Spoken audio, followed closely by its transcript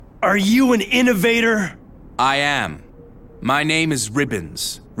Are you an innovator? I am. My name is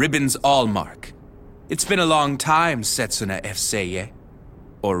Ribbons. Ribbons Allmark. It's been a long time, Setsuna Efseye.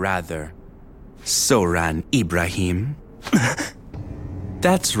 Or rather, Soran Ibrahim.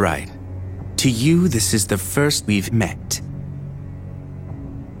 That's right. To you, this is the first we've met.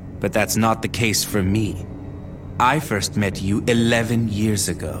 But that's not the case for me. I first met you 11 years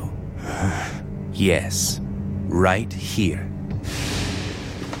ago. Yes, right here.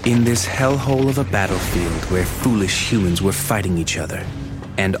 In this hellhole of a battlefield where foolish humans were fighting each other.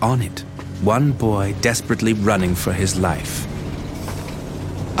 And on it, one boy desperately running for his life.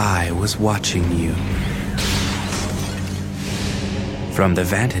 I was watching you. From the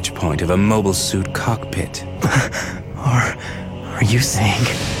vantage point of a mobile suit cockpit. Are you saying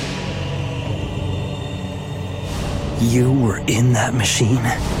you were in that machine?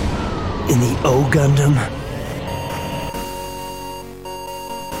 In the O Gundam?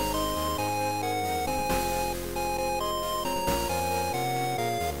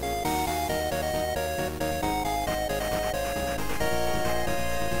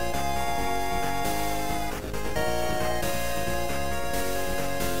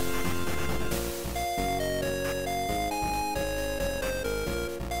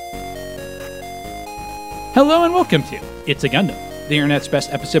 Hello and welcome to It's a Gundam, the internet's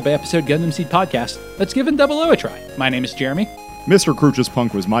best episode-by-episode Gundam Seed podcast that's given 00 a try. My name is Jeremy. Mr. Crucius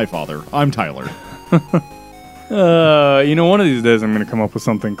Punk was my father. I'm Tyler. One of these days I'm going to come up with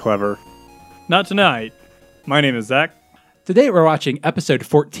something clever. Not tonight. My name is Zach. Today we're watching episode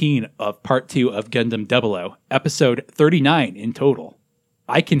 14 of part 2 of Gundam 00, episode 39 in total.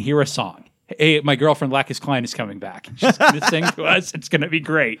 I Can Hear a Song. Hey, my girlfriend Lacus Klein is coming back. She's going to sing to us. It's going to be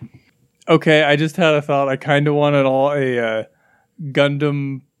great. Okay, I just had a thought. I kind of wanted a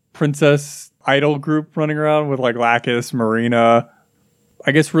Gundam princess idol group running around with like Lacus, Marina,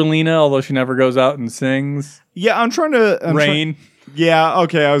 I guess Relina, although she never goes out and sings. Yeah, I'm trying to... Rain. Yeah,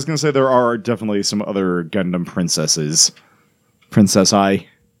 okay, I was going to say there are definitely some other Gundam princesses. Princess I.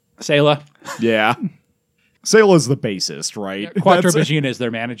 Sayla. Yeah. Sayla's the bassist, right? Quattro Vagina is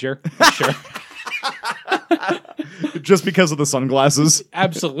their manager, for sure. Just because of the sunglasses?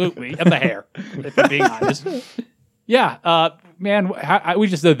 Absolutely. And the hair, if I'm being honest. Yeah, man, we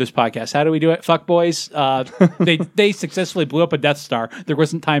just did this podcast. How do we do it? Fuck boys. They successfully blew up a Death Star. There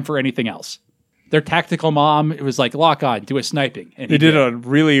wasn't time for anything else. Their tactical mom, it was like, lock on, do a sniping. And they did a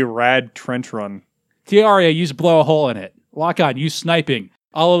really rad trench run. Tiaria, use blow a hole in it. Lock on, use sniping.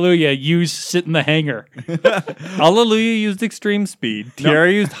 Alleluia, use sit in the hangar. Alleluia used extreme speed.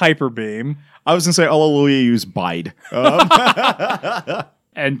 Tiara used hyper beam. I was going to say Alleluia used Bide.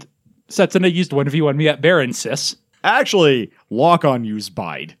 And Setsuna used 1v1 me at Baron, sis. Actually, Lock-On used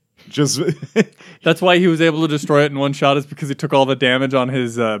Bide. Just That's why he was able to destroy it in one shot, is because he took all the damage on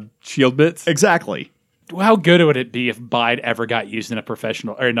his shield bits. Exactly. How good would it be if Bide ever got used in a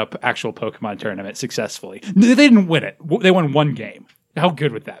professional or in an actual Pokemon tournament successfully? They didn't win it. They won one game. How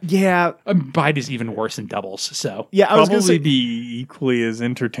good would that be? Yeah. Bide is even worse in doubles, so. Yeah, I was going to say... be equally as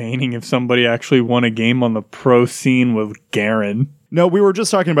entertaining if somebody actually won a game on the pro scene with Garen. No, we were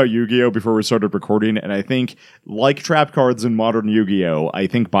just talking about Yu-Gi-Oh! Before we started recording, and I think, like trap cards in modern Yu-Gi-Oh!, I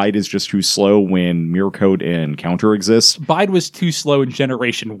think Bide is just too slow when Mirror Code and Counter exist. Bide was too slow in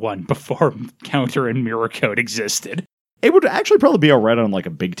Generation 1 before Counter and Mirror Code existed. It would actually probably be alright on like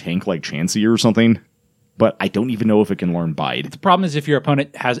a big tank like Chansey or something, but I don't even know if it can learn Bide. The problem is if your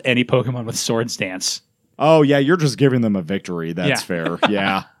opponent has any Pokemon with Swords Dance. Oh yeah, you're just giving them a victory. That's fair.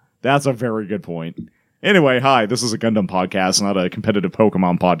 Yeah, that's a very good point. Anyway, hi, this is a Gundam podcast, not a competitive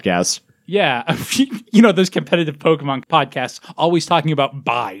Pokemon podcast. Yeah, you know those competitive Pokemon podcasts always talking about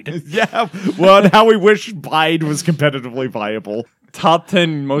Bide. Yeah, well, how we wish Bide was competitively viable. Top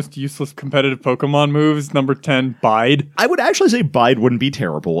 10 most useless competitive Pokemon moves. Number 10, Bide. I would actually say Bide wouldn't be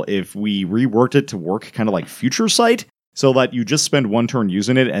terrible if we reworked it to work kind of like Future Sight, so that you just spend one turn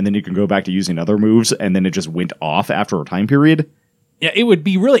using it, and then you can go back to using other moves, and then it just went off after a time period. Yeah, it would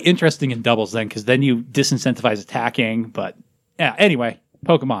be really interesting in doubles then, because then you disincentivize attacking. But yeah, anyway,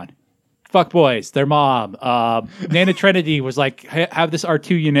 Pokemon. Fuck boys, their mom. Nana Trinity was like, have this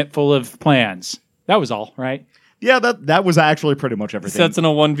R2 unit full of plans. That was all, right? Yeah, that was actually pretty much everything. Sets in a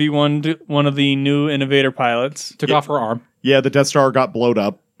 1v1 one of the new innovator pilots. Took off her arm. Yeah, the Death Star got blowed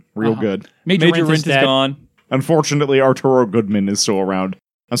up real good. Major Rint is gone. Unfortunately, Arturo Goodman is still around.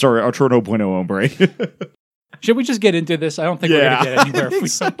 I'm sorry, Arturo no Bueno Hombre. Should we just get into this? I don't think we're going to get anywhere if we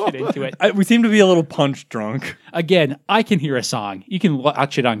don't get into it. We seem to be a little punch drunk. Again, I Can Hear a Song. You can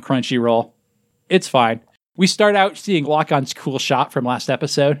watch it on Crunchyroll. It's fine. We start out seeing Lock-On's cool shot from last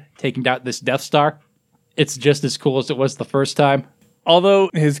episode, taking out this Death Star. It's just as cool as it was the first time. Although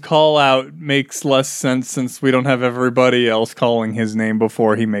his call out makes less sense since we don't have everybody else calling his name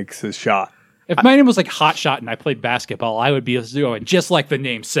before he makes his shot. If my name was like Hot Shot and I played basketball, I would be doing just like the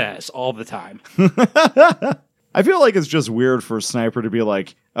name says all the time. I feel like it's just weird for a sniper to be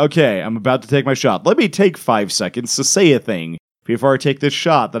like, okay, I'm about to take my shot. Let me take 5 seconds to say a thing before I take this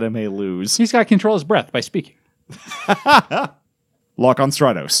shot that I may lose. He's got to control his breath by speaking. Lock on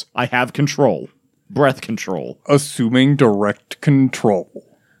Stratos. I have control. Breath control. Assuming direct control.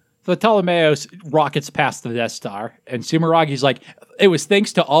 So the Ptolemaeus rockets past the Death Star, and Sumeragi's like, it was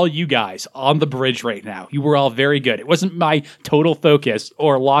thanks to all you guys on the bridge right now. You were all very good. It wasn't my total focus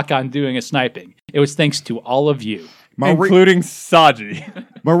or lock on doing a sniping. It was thanks to all of you. Including Saji.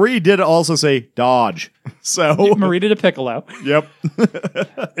 Marie did also say dodge. So Marita to Piccolo. Yep.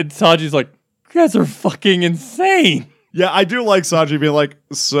 And Saji's like, you guys are fucking insane. Yeah, I do like Saji being like,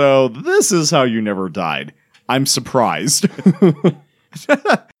 so this is how you never died. I'm surprised.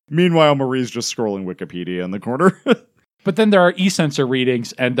 Meanwhile, Marie's just scrolling Wikipedia in the corner. But then there are e-sensor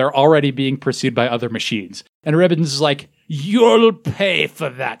readings, and they're already being pursued by other machines. And Ribbons is like, you'll pay for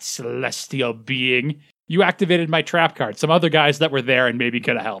that, celestial being. You activated my trap card. Some other guys that were there and maybe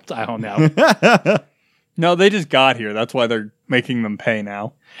could have helped. I don't know. No, they just got here. That's why they're making them pay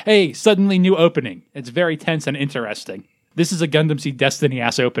now. Hey, suddenly new opening. It's very tense and interesting. This is a Gundam Seed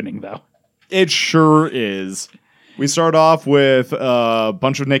Destiny-ass opening, though. It sure is. We start off with a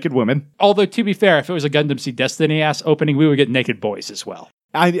bunch of naked women. Although, to be fair, if it was a Gundam Seed Destiny-ass opening, we would get naked boys as well.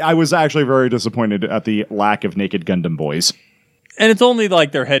 I was actually very disappointed at the lack of naked Gundam boys. And it's only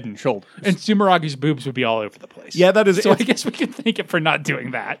like their head and shoulders. And Sumeragi's boobs would be all over the place. Yeah, that is... So I guess we can thank it for not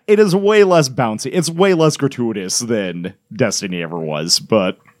doing that. It is way less bouncy. It's way less gratuitous than Destiny ever was,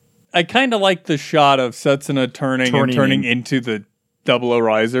 but... I kind of like the shot of Setsuna turning into the 00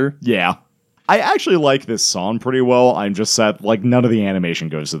 riser. Yeah. I actually like this song pretty well. I'm just sad, like, none of the animation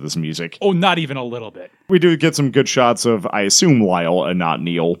goes to this music. Oh, not even a little bit. We do get some good shots of, I assume, Lyle and not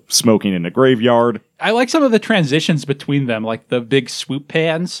Neil, smoking in a graveyard. I like some of the transitions between them, like the big swoop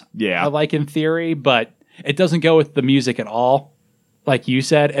pans. Yeah. I like in theory, but it doesn't go with the music at all, like you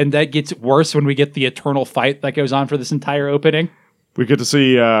said. And that gets worse when we get the eternal fight that goes on for this entire opening. We get to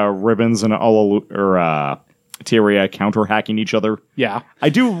see Ribbons and Tyria counter-hacking each other. Yeah. I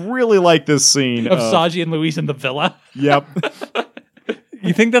do really like this scene Of Saji and Louise in the villa. Yep.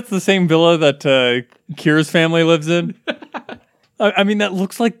 You think that's the same villa that Kira's family lives in? I mean, that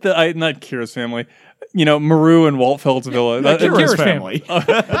looks like not Kira's family. You know, Maru and Waltfeld's villa. Kira's family.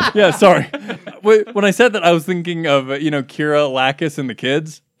 Yeah, sorry. When I said that, I was thinking of, Kira, Lacus, and the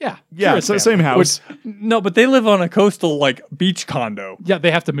kids. Yeah. Yeah, Kira's so family. same house. No, but they live on a coastal, beach condo. Yeah,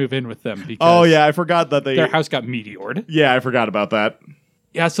 they have to move in with them because Oh, yeah, I forgot that their house got meteored. Yeah, I forgot about that.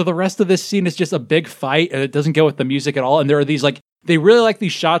 Yeah, so the rest of this scene is just a big fight, and it doesn't go with the music at all. And there are these, they really like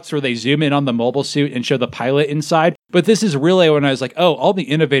these shots where they zoom in on the mobile suit and show the pilot inside. But this is really when I was like, oh, all the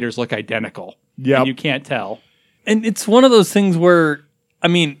innovators look identical. Yep. And you can't tell. And it's one of those things where, I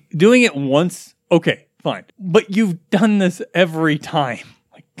mean, doing it once, okay, fine. But you've done this every time.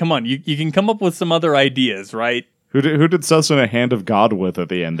 Come on, you can come up with some other ideas, right? Who did Setsuna Hand of God with at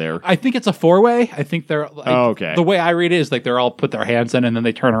the end there? I think it's a 4-way. I think they're... okay. The way I read it is they're all put their hands in and then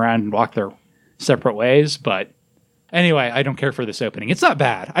they turn around and walk their separate ways. But anyway, I don't care for this opening. It's not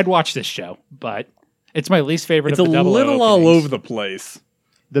bad. I'd watch this show, but it's my least favorite It's of a the double little all over the place.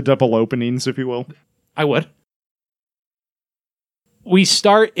 The double openings, if you will. I would. We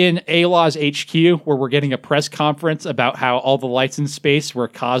start in Alaw's HQ, where we're getting a press conference about how all the lights in space were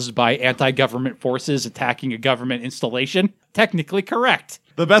caused by anti-government forces attacking a government installation. Technically correct.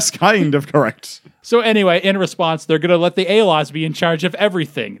 The best kind of correct. So anyway, in response, they're going to let the Alaws be in charge of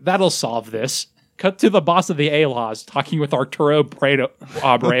everything. That'll solve this. Cut to the boss of the Alaws talking with Arturo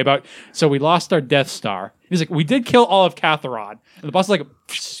Abre about, so we lost our Death Star. He's like, we did kill all of Catharon. And the boss is like,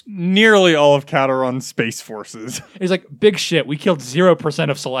 nearly all of Cataron's space forces. He's like, big shit, we killed 0%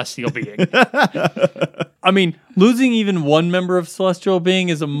 of Celestial Being. I mean, losing even one member of Celestial Being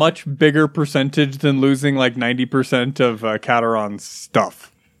is a much bigger percentage than losing 90% of Cataron's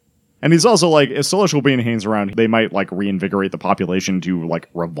stuff. And he's also like, if Celestial Being hangs around, they might reinvigorate the population to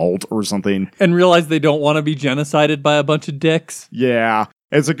revolt or something. And realize they don't want to be genocided by a bunch of dicks. Yeah.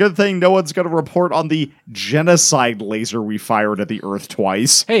 It's a good thing no one's going to report on the genocide laser we fired at the Earth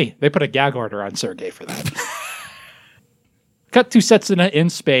twice. Hey, they put a gag order on Sergei for that. Cut to Setsuna in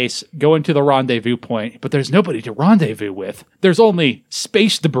space, going to the rendezvous point, but there's nobody to rendezvous with. There's only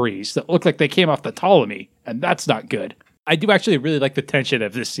space debris that look like they came off the Ptolemy, and that's not good. I do actually really like the tension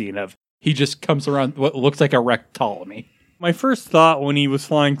of this scene of he just comes around what looks like a wrecked Ptolemy. My first thought when he was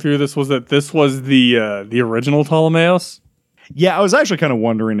flying through this was that this was the original Ptolemaeus. Yeah, I was actually kind of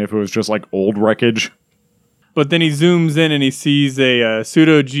wondering if it was just like old wreckage. But then he zooms in and he sees a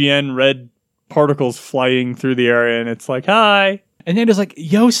pseudo-GN red particles flying through the area, and it's like, hi. And Nando's like,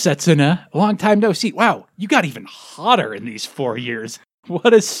 yo, Setsuna, long time no see. Wow, you got even hotter in these 4 years.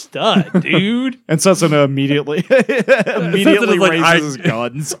 What a stud, dude. And Setsuna immediately Setsuna's like, raises his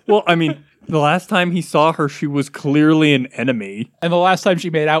guns. Well, I mean, the last time he saw her, she was clearly an enemy. And the last time she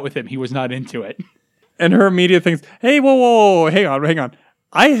made out with him, he was not into it. And her immediate thing's, hey, whoa, hang on.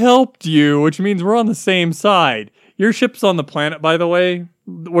 I helped you, which means we're on the same side. Your ship's on the planet, by the way.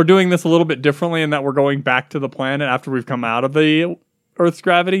 We're doing this a little bit differently in that we're going back to the planet after we've come out of the Earth's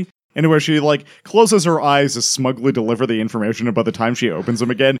gravity. Anyway, she like closes her eyes to smugly deliver the information, and by the time she opens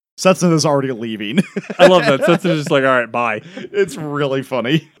them again, Setsuna's already leaving. I love that. Setsuna's just like, all right, bye. It's really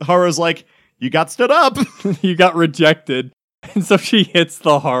funny. Haru's like, you got stood up. You got rejected. And so she hits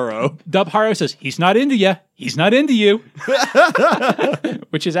the Haro. Dub Haro says, he's not into you. He's not into you.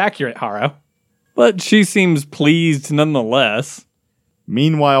 Which is accurate, Haro. But she seems pleased nonetheless.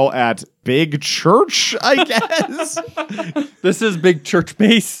 Meanwhile, at Big Church, I guess. This is Big Church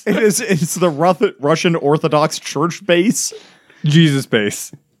Base. It's the Russian Orthodox Church base. Jesus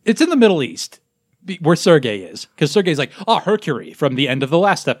Base. It's in the Middle East, where Sergei is. Because Sergei's like, Hercury from the end of the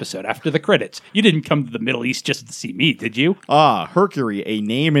last episode after the credits. You didn't come to the Middle East just to see me, did you? Hercury, a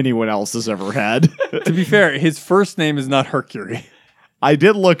name anyone else has ever had. To be fair, his first name is not Hercury. I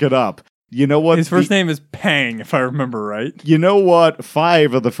did look it up. You know what? His first name is Pang, if I remember right. You know what?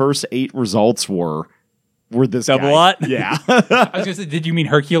 5 of the first 8 results were this guy. Double-Lot? Yeah. I was going to say, did you mean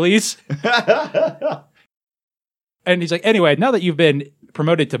Hercules? And he's like, anyway, now that you've been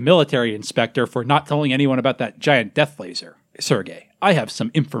promoted to military inspector for not telling anyone about that giant death laser, Sergei, I have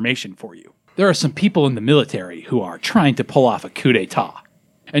some information for you. There are some people in the military who are trying to pull off a coup d'etat.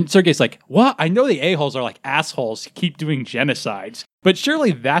 And Sergei's like, what? I know the a-holes are like assholes who keep doing genocides, but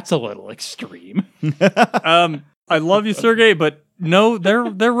surely that's a little extreme. I love you, Sergei, but no, they're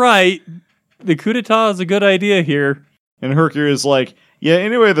right. The coup d'etat is a good idea here. And Hercury is like, yeah,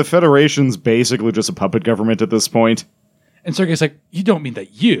 anyway, the Federation's basically just a puppet government at this point. And Sergei's like, you don't mean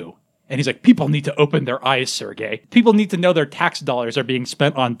that you... And he's like, people need to open their eyes, Sergei. People need to know their tax dollars are being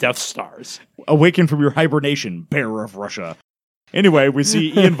spent on Death Stars. Awaken from your hibernation, bearer of Russia. Anyway, we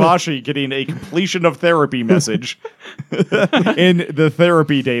see Ian Vashi getting a completion of therapy message in the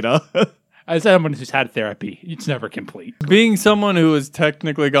therapy data. As someone who's had therapy, it's never complete. Being someone who has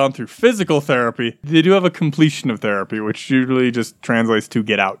technically gone through physical therapy, they do have a completion of therapy, which usually just translates to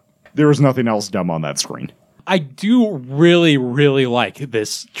get out. There was nothing else dumb on that screen. I do really, really like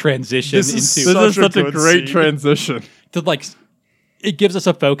this transition This is such a great transition. To like, it gives us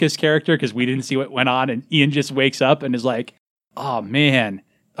a focus character because we didn't see what went on, and Ian just wakes up and is like, oh man,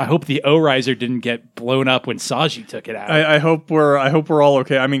 I hope the O-Riser didn't get blown up when Saji took it out. I hope we're all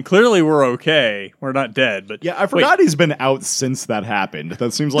okay. I mean, clearly we're okay. We're not dead, but yeah, I forgot he's been out since that happened.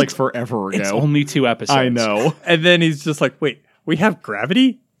 That seems like forever ago. It's only 2 episodes. I know. And then he's just like, wait, we have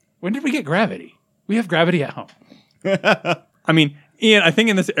gravity? When did we get gravity? We have gravity at home. I mean, Ian, I think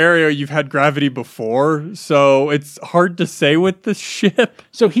in this area you've had gravity before, so it's hard to say with the ship.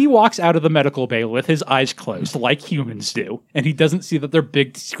 So he walks out of the medical bay with his eyes closed, like humans do, and he doesn't see that their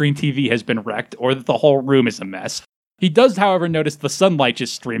big screen TV has been wrecked or that the whole room is a mess. He does, however, notice the sunlight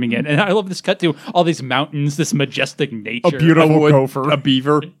just streaming in, and I love this cut to all these mountains, this majestic nature. A beautiful gopher. A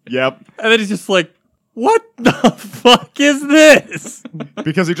beaver. Yep. And then he's just like, what the fuck is this?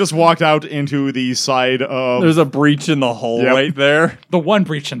 Because he just walked out into the side of... There's a breach in the hull right there. The one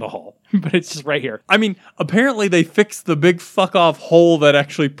breach in the hull, but it's just right here. I mean, apparently they fixed the big fuck off hole that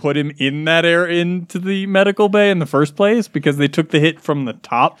actually put him in that air into the medical bay in the first place because they took the hit from the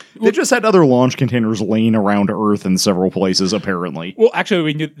top. They just had other launch containers laying around Earth in several places, apparently. Well, actually,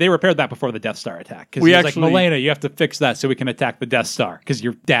 we knew they repaired that before the Death Star attack. Because he was like, Milena, you have to fix that so we can attack the Death Star because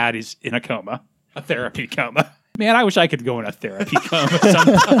your dad is in a coma. A therapy coma. Man, I wish I could go in a therapy coma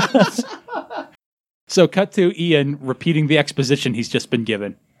sometimes. So cut to Ian repeating the exposition he's just been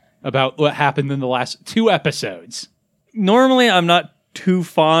given about what happened in the last 2 episodes. Normally, I'm not too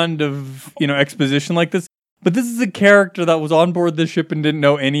fond of, exposition like this, but this is a character that was on board the ship and didn't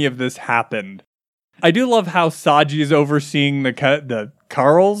know any of this happened. I do love how Saji is overseeing the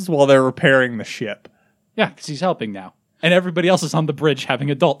Carls while they're repairing the ship. Yeah, because he's helping now. And everybody else is on the bridge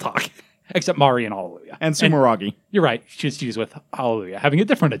having adult talk. Except Mari and Hallelujah. And Sumeragi. You're right. She's with Hallelujah, having a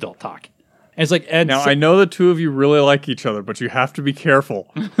different adult talk. And it's like, I know the two of you really like each other, but you have to be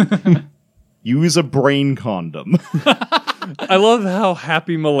careful. Use a brain condom. I love how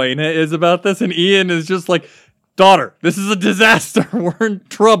happy Milena is about this, and Ian is just like, daughter, this is a disaster. We're in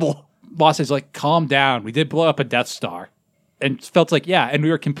trouble. Boss is like, calm down. We did blow up a Death Star. And felt like, yeah, and we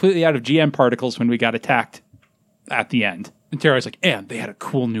were completely out of GM particles when we got attacked at the end. And Terra's like, and they had a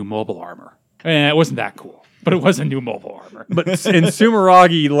cool new mobile armor. And it wasn't that cool, but it was a new mobile armor. But and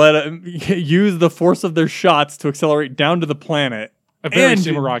Sumeragi use the force of their shots to accelerate down to the planet. A very and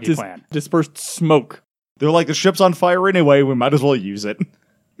Sumeragi plan. Dispersed smoke. They're like, the ship's on fire anyway, we might as well use it.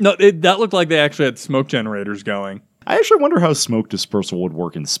 No, that looked like they actually had smoke generators going. I actually wonder how smoke dispersal would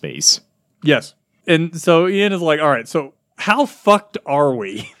work in space. Yes. And so Ian is like, all right, so how fucked are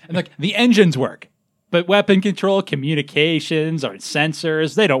we? And like, the engines work, but weapon control, communications, our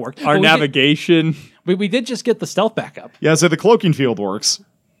sensors, they don't work. Our But navigation. we did just get the stealth back up. Yeah, so the cloaking field works.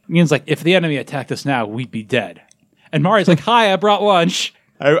 Ian's like, if the enemy attacked us now, we'd be dead. And Mari's like, hi, I brought lunch.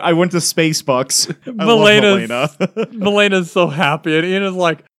 I went to Space Bucks. Melena's so happy. And Ian is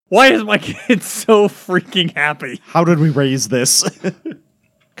like, why is my kid so freaking happy? How did we raise this?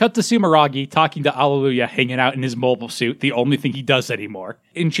 Cut to Sumeragi talking to Alleluia, hanging out in his mobile suit, the only thing he does anymore.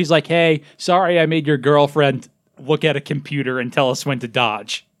 And she's like, hey, sorry I made your girlfriend look at a computer and tell us when to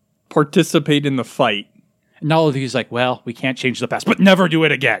dodge. Participate in the fight. And Alleluia's like, well, we can't change the past, but never do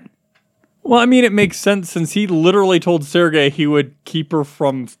it again. Well, I mean, it makes sense since he literally told Sergei he would keep her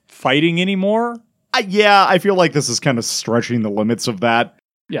from fighting anymore. Yeah, I feel like this is kind of stretching the limits of that.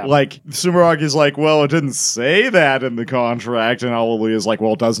 Yeah. Like, Sumeragi's like, well, it didn't say that in the contract, and Alleluia's like,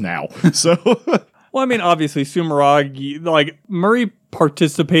 well, it does now. So, Well, I mean, obviously, Sumeragi, like, Murray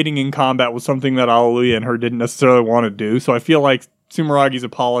participating in combat was something that Alleluia and her didn't necessarily want to do, so I feel like Sumeragi's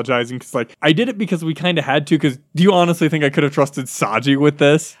apologizing because, like, I did it because we kind of had to, because do you honestly think I could have trusted Saji with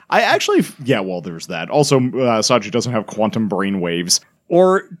this? I actually, yeah, well, there's that. Also, Saji doesn't have quantum brain waves.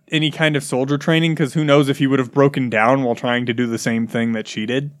 Or any kind of soldier training, because who knows if he would have broken down while trying to do the same thing that she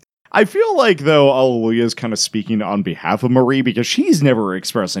did. I feel like, though, Alleluia is kind of speaking on behalf of Marie because she's never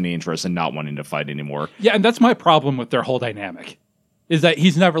expressed any interest in not wanting to fight anymore. Yeah, and that's my problem with their whole dynamic, is that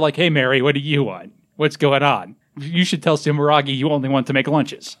he's never like, hey, Mary, what do you want? What's going on? You should tell Sumeragi you only want to make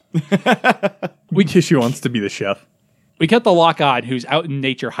lunches. She wants to be the chef. We get the lock on, who's out in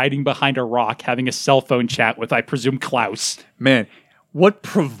nature, hiding behind a rock, having a cell phone chat with, I presume, Klaus. Man, what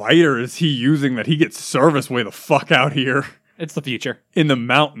provider is he using that he gets service way the fuck out here? It's the future. In the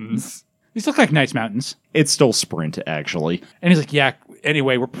mountains. These look like nice mountains. It's still Sprint, actually. And he's like, yeah,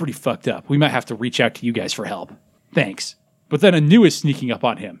 anyway, we're pretty fucked up. We might have to reach out to you guys for help. Thanks. But then Anu is sneaking up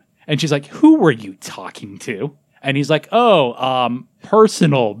on him. And she's like, who were you talking to? And he's like,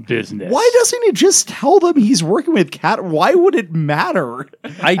 personal business. Why doesn't he just tell them he's working with Cat? Why would it matter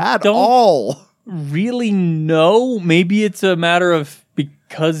at all? Really know. Maybe it's a matter of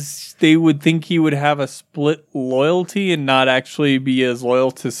because they would think he would have a split loyalty and not actually be as loyal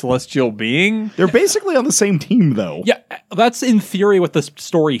to Celestial Being. They're basically on the same team, though. Yeah, that's in theory what the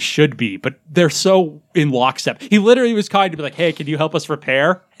story should be, but they're so in lockstep. He literally was kind to be like, hey, can you help us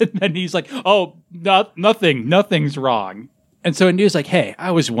repair? And then he's like, oh, nothing's wrong. And so Anu's like, hey,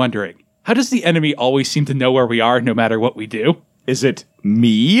 I was wondering, how does the enemy always seem to know where we are no matter what we do? Is it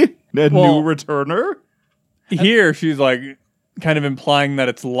me, a new returner? Here, she's like, kind of implying that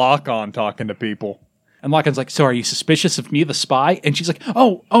it's Lock-On talking to people. And Lock-On's like, so are you suspicious of me, the spy? And she's like,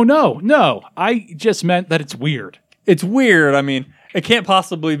 oh, no. I just meant that it's weird. It's weird. I mean, it can't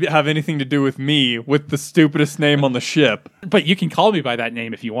possibly have anything to do with me, with the stupidest name on the ship. But you can call me by that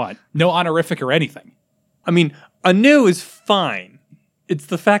name if you want. No honorific or anything. I mean, Anu is fine. It's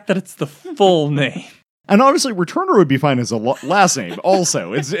the fact that it's the full name. And honestly, Returner would be fine as a last name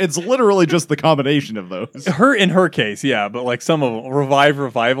also. It's literally just the combination of those. In her case, yeah, but like some of them,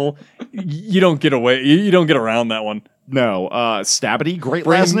 Revival, you don't get away, you don't get around that one. No, Stabity, great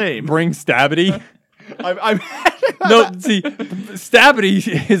last name. Bring Stabity. I'm No, see,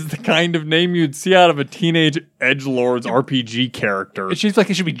 Stabity is the kind of name you'd see out of a teenage edgelord's RPG character. It seems like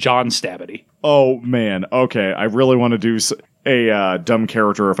it should be John Stabity. Oh, man. Okay, I really want to do a dumb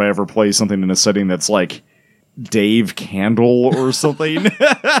character if I ever play something in a setting that's like Dave Candle or something.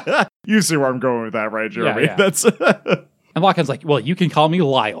 You see where I'm going with that, right, Jeremy? Yeah. That's And Lock-On's like, well, you can call me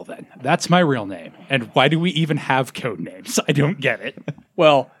Lyle then. That's my real name. And why do we even have code names? I don't get it.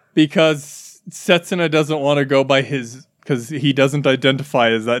 Well, because Setsuna doesn't want to go by his, because he doesn't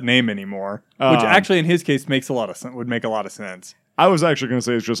identify as that name anymore. Which actually, in his case, would make a lot of sense. I was actually going to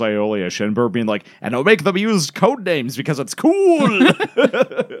say it's just Iolia Shenberg being like, and I'll make them use code names because it's cool.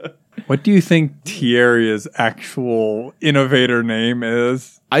 What do you think Thierry's actual innovator name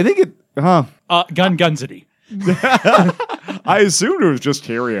is? I think it, Gunzity. I assumed it was just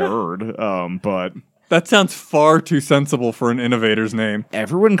Terry I heard, but That sounds far too sensible for an innovator's name.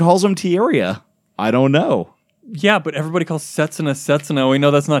 everyone calls him Tieria. I don't know. Yeah, but everybody calls Setsuna Setsuna. We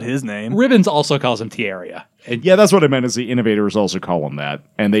know that's not his name. Ribbons also calls him Tieria. And Yeah, that's what I meant is the innovators also call him that.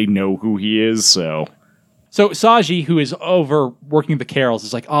 And they know who he is, so... so Saji, who is overworking the carols,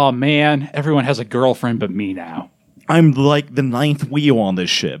 is like, oh man, everyone has a girlfriend but me now. I'm like the ninth wheel on this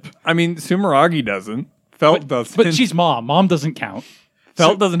ship. I mean, Sumeragi doesn't. Felt doesn't. But she's mom. Mom doesn't count.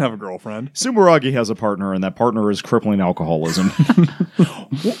 Felt doesn't have a girlfriend. Sumeragi has a partner, and that partner is crippling alcoholism.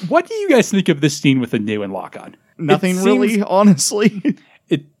 What do you guys think of this scene with the new and Lock-On? Nothing It really, seems- honestly.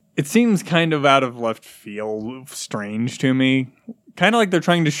 It seems kind of out of left field, strange to me. Kind of like they're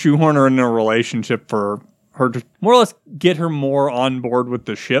trying to shoehorn her into a relationship for her to more or less get her more on board with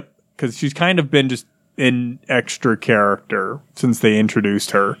the ship, because she's kind of been just an extra character since they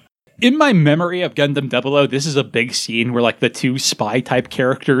introduced her. In my memory of Gundam 00, this is a big scene where like the two spy type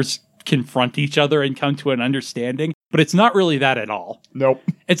characters confront each other and come to an understanding, but it's not really that at all. Nope.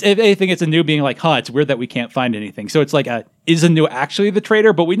 It's, if anything, it's Anu being like, it's weird that we can't find anything. So it's like, is Anu actually the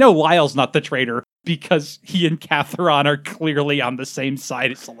traitor? But we know Lyle's not the traitor because he and Katheron are clearly on the same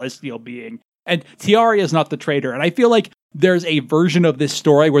side as Celestial Being. And Tiaria is not the traitor. And I feel like there's a version of this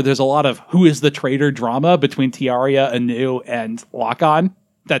story where there's a lot of who is the traitor drama between Tiaria, Anu, and Lock-On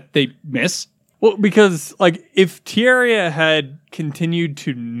that they miss. Well, because like if Tieria had continued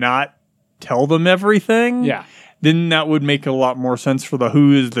to not tell them everything, Yeah. then that would make a lot more sense for the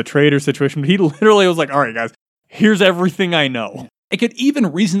who is the traitor situation. But he literally was like, all right, guys, here's everything I know. It could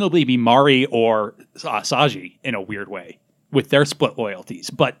even reasonably be Mari or Saji in a weird way with their split loyalties,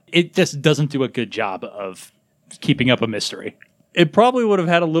 but it just doesn't do a good job of keeping up a mystery. It probably would have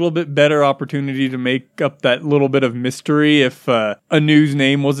had a little bit better opportunity to make up that little bit of mystery if Anu's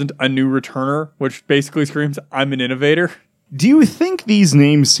name wasn't a new returner, which basically screams, I'm an innovator. Do you think these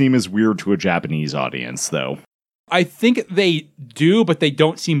names seem as weird to a Japanese audience, though? I think they do, but they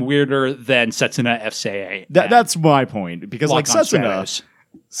don't seem weirder than Setsuna FCA. That's my point, because like Lock-On Setsuna Stratos.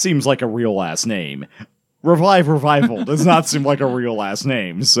 seems like a real last name. Revival does not seem like a real last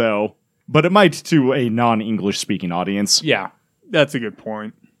name, so... But it might to a non-English speaking audience. Yeah. That's a good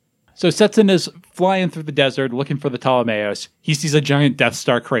point. So Setsuna's flying through the desert looking for the Ptolemaeus. He sees a giant Death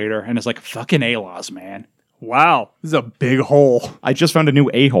Star crater and is like, fucking ALOS, man. Wow, this is a big hole. I just found a new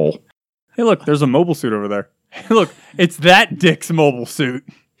a-hole. Hey, look, there's a mobile suit over there. Hey, look, it's that Dick's mobile suit.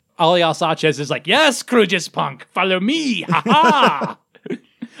 Alias Sanchez is like, yes, Crugis Punk, follow me, ha-ha!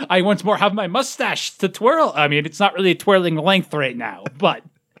 I once more have my mustache to twirl. I mean, it's not really a twirling length right now, but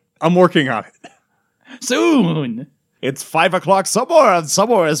I'm working on it. soon. It's 5 o'clock somewhere, and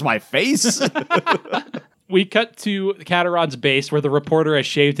somewhere is my face. We cut to Kateron's base where the reporter has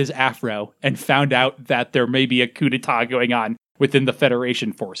shaved his afro and found out that there may be a coup d'etat going on within the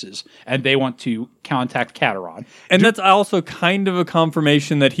Federation forces, and they want to contact Kateron. And that's also kind of a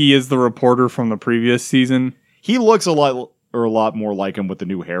confirmation that he is the reporter from the previous season. He looks a lot more like him with the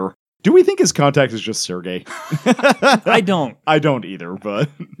new hair. Do we think his contact is just Sergey? I don't. I don't either, but...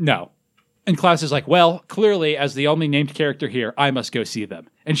 No. And Klaus is like, well, clearly, as the only named character here, I must go see them.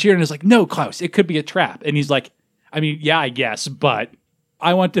 And Sheeran is like, no, Klaus, it could be a trap. And he's like, I mean, yeah, I guess, but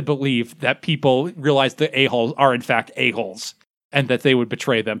I want to believe that people realize the a-holes are in fact a-holes and that they would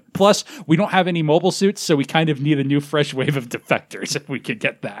betray them. Plus, we don't have any mobile suits, so we kind of need a new fresh wave of defectors if we could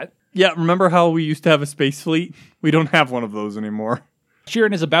get that. Yeah, remember how we used to have a space fleet? We don't have one of those anymore.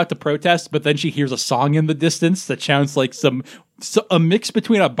 Sheeran is about to protest, but then she hears a song in the distance that sounds like a mix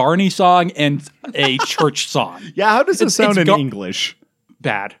between a Barney song and a church song. Yeah, how does it sound in go- English?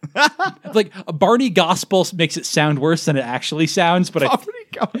 Bad. Like a Barney gospel makes it sound worse than it actually sounds, but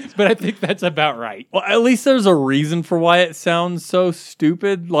I think that's about right. Well, at least there's a reason for why it sounds so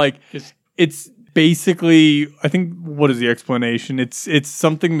stupid. Like, it's basically, I think, what is the explanation? It's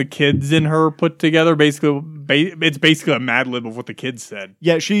something the kids in her put together. Basically, it's basically a Mad Lib of what the kids said.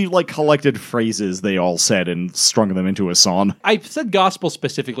 Yeah, she collected phrases they all said and strung them into a song. I said gospel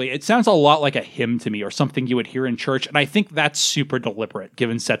specifically. It sounds a lot like a hymn to me or something you would hear in church, and I think that's super deliberate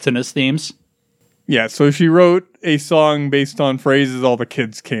given Setsuna's themes. Yeah, so she wrote a song based on phrases all the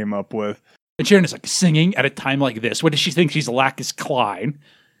kids came up with. And Sharon is like singing at a time like this. What does she think? She's Lacus Klein.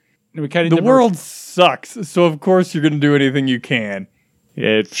 And we kind of The world sucks, so of course you're going to do anything you can.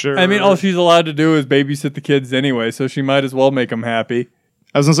 It sure... I mean, all she's allowed to do is babysit the kids anyway, so she might as well make them happy.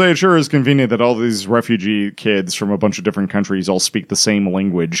 I was going to say, it sure is convenient that all these refugee kids from a bunch of different countries all speak the same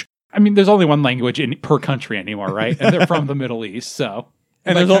language. I mean, there's only one language per country anymore, right? And they're from the Middle East, so...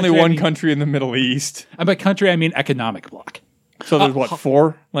 And there's only one country in the Middle East. And by country, I mean economic bloc. So there's,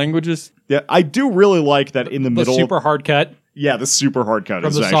 4 languages? Yeah, I do really like that in the The middle... super hard cut. Yeah, the super hard cut From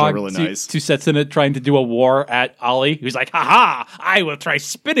is the actually song really nice. to Setsuna trying to do a war at Ollie. He's like, "Ha I will try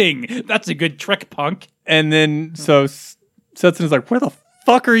spitting. That's a good trick, punk." And then so Setsuna's like, "Where the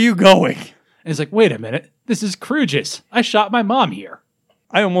fuck are you going?" And he's like, "Wait a minute. This is Crugis. I shot my mom here."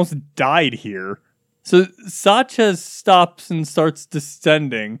 I almost died here. So Sanchez stops and starts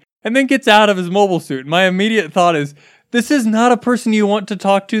descending and then gets out of his mobile suit. My immediate thought is, this is not a person you want to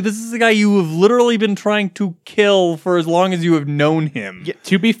talk to. This is a guy you have literally been trying to kill for as long as you have known him. Yeah,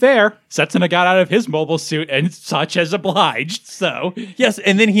 to be fair, Setsuna got out of his mobile suit and Sanchez obliged, so... Yes,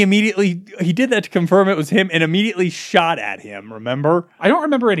 and then he did that to confirm it was him and immediately shot at him, remember? I don't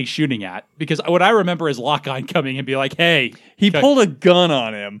remember any shooting at, because what I remember is Lock-On coming and be like, "Hey." He pulled a gun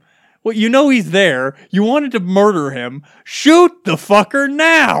on him. Well, you know he's there. You wanted to murder him. Shoot the fucker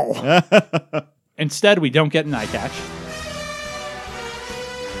now! Instead, we don't get an eye catch.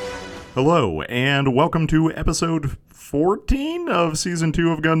 Hello, and welcome to episode 14 of Season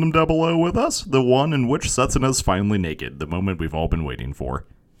 2 of Gundam 00 with us, the one in which Setsuna's finally naked, the moment we've all been waiting for.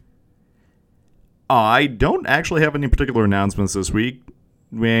 I don't actually have any particular announcements this week.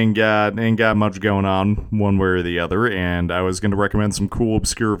 We ain't got much going on, one way or the other, and I was going to recommend some cool,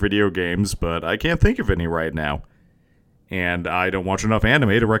 obscure video games, but I can't think of any right now. And I don't watch enough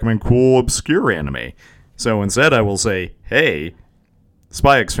anime to recommend cool, obscure anime. So instead I will say, hey,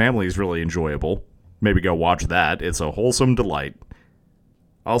 Spy X Family is really enjoyable. Maybe go watch that. It's a wholesome delight.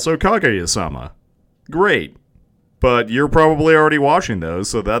 Also, Kaguya-sama. Great. But you're probably already watching those,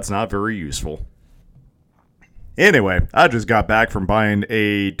 so that's not very useful. Anyway, I just got back from buying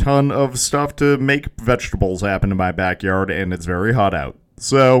a ton of stuff to make vegetables happen in my backyard, and it's very hot out.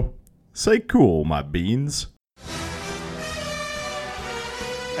 So, say cool, my beans.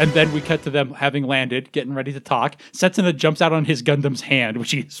 And then we cut to them having landed, getting ready to talk. Setsuna jumps out on his Gundam's hand,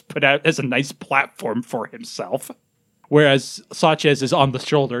 which he's put out as a nice platform for himself. Whereas Sanchez is on the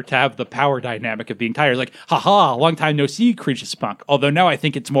shoulder to have the power dynamic of being tired. Like, haha, long time no see, Crugis Punk. Although now I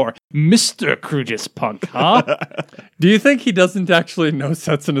think it's more Mr. Crugis Punk, huh? Do you think he doesn't actually know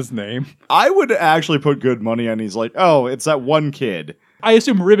Setsuna's name? I would actually put good money on he's like, oh, it's that one kid. I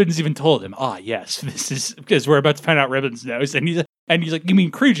assume Ribbons even told him, yes, this is, because we're about to find out Ribbons knows. And he's like, you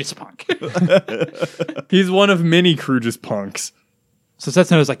mean Crugis Punk? He's one of many Crugis Punks. So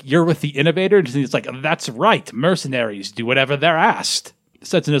Setsuna's like, you're with the Innovator? And he's like, that's right. Mercenaries do whatever they're asked.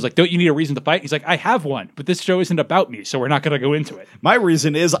 Setsuna's like, don't you need a reason to fight? He's like, I have one, but this show isn't about me, so we're not going to go into it. My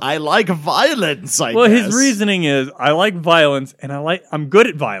reason is I like violence, I guess. His reasoning is, I like violence, and I'm good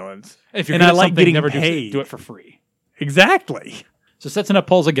at violence. If you're and good I at like something, getting never paid. do it for free. Exactly. So Setsuna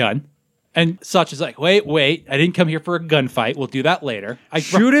pulls a gun, and Such is like, wait, I didn't come here for a gunfight. We'll do that later.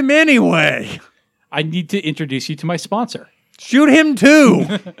 Shoot him anyway. I need to introduce you to my sponsor. Shoot him too.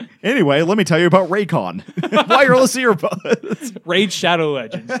 Anyway, let me tell you about Raycon. Wireless earbuds. Raid Shadow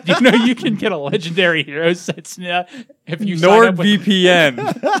Legends. Do you know you can get a legendary hero, Setsuna, if you sign up with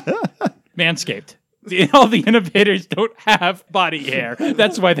NordVPN. Manscaped. All the Innovators don't have body hair.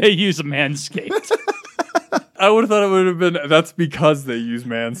 That's why they use Manscaped. I would have thought it would have been, that's because they use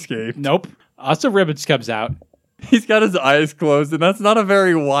Manscaped. Nope. Also, Ribbons comes out. He's got his eyes closed, and that's not a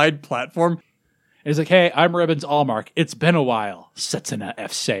very wide platform. And he's like, hey, I'm Ribbons Allmark. It's been a while, Setsuna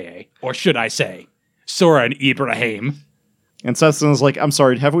F. Or should I say, Soren Ibrahim. And Setsuna's like, I'm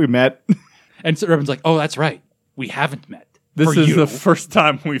sorry, have we met? And so Ribbons like, oh, that's right. We haven't met. This is the first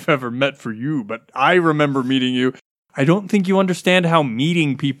time we've ever met for you, but I remember meeting you. I don't think you understand how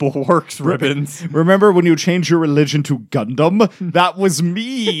meeting people works, Ribbons. Remember when you changed your religion to Gundam? That was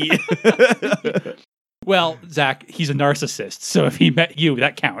me. Well, Zach, he's a narcissist, so if he met you,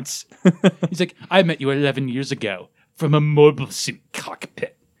 that counts. He's like, I met you 11 years ago from a mobile suit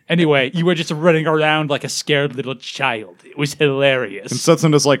cockpit. Anyway, you were just running around like a scared little child. It was hilarious. And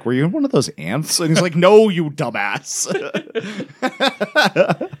Setsuna's like, were you one of those ants? And he's like, no, you dumbass.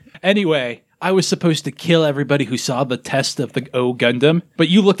 Anyway, I was supposed to kill everybody who saw the test of the O Gundam, but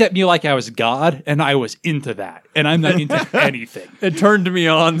you looked at me like I was God, and I was into that. And I'm not into anything. It turned me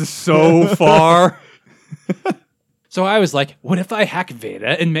on so far. So I was like, what if I hack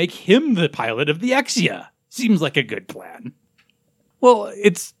Veda and make him the pilot of the Exia? Seems like a good plan. Well,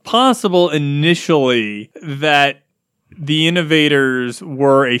 it's possible initially that the Innovators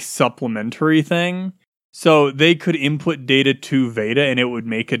were a supplementary thing. So they could input data to Veda and it would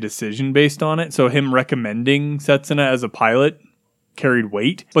make a decision based on it. So him recommending Setsuna as a pilot carried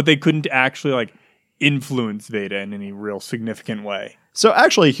weight, but they couldn't actually influence Veda in any real significant way. So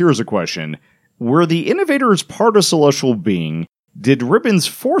actually, here's a question. Were the Innovators part of Celestial Being? Did Ribbons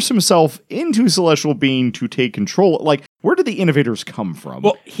force himself into Celestial Being to take control? Where did the Innovators come from?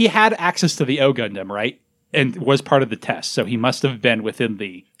 Well, he had access to the O Gundam, right? and was part of the test. So he must have been within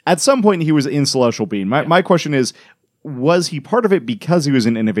the... At some point, he was in Celestial Being. My question is, was he part of it because he was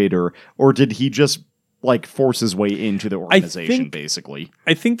an innovator, or did he just like force his way into the organization, basically?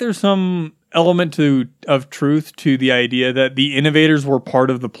 I think there's some element of truth to the idea that the innovators were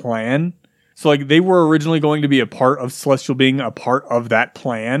part of the plan. So like they were originally going to be a part of Celestial Being, a part of that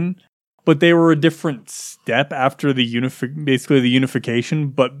plan, but they were a different step after the unification.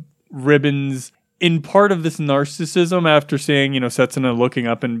 But Ribbons, in part of this narcissism, after seeing, Setsuna looking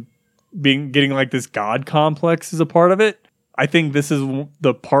up and getting like this god complex is a part of it. I think this is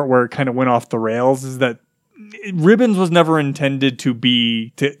the part where it kind of went off the rails, is that Ribbons was never intended to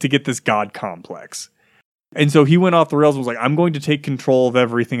get this god complex. And so he went off the rails and was like, I'm going to take control of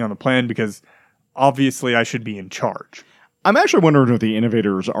everything on the plan because obviously I should be in charge. I'm actually wondering if the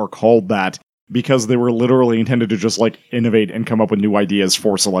innovators are called that because they were literally intended to just like innovate and come up with new ideas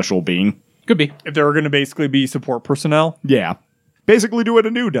for Celestial Being. Could be. If they were going to basically be support personnel. Yeah. Basically do what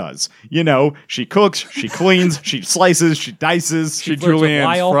Anu does. She cooks, she cleans, she slices, she dices. She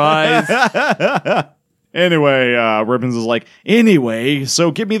juliennes fries. Anyway, Ribbons is like,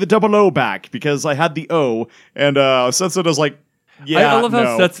 so give me the double O back, because I had the O. And Setsuna's like, yeah, I love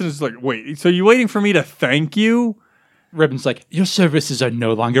how Setsuna's like, wait, so you waiting for me to thank you? Ribbons like, your services are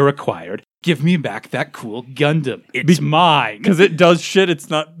no longer required. Give me back that cool Gundam. It's mine. Because it does shit it's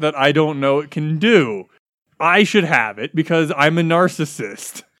not that I don't know it can do. I should have it because I'm a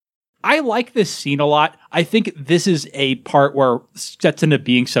narcissist. I like this scene a lot. I think this is a part where Setsuna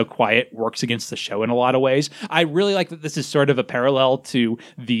being so quiet works against the show in a lot of ways. I really like that this is sort of a parallel to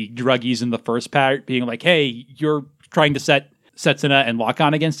the druggies in the first part being like, hey, you're trying to set Setsuna and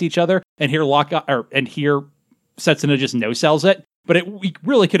Lock-On against each other, and here Setsuna just no-sells it. But we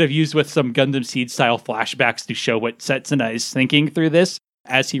really could have used with some Gundam Seed style flashbacks to show what Setsuna is thinking through this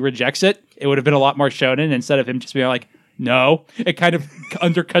as he rejects it. It would have been a lot more shonen instead of him just being like, no. It kind of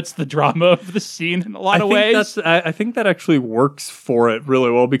undercuts the drama of the scene in a lot of ways. I think that actually works for it really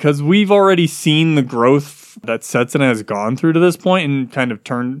well, because we've already seen the growth that Setsuna has gone through to this point and kind of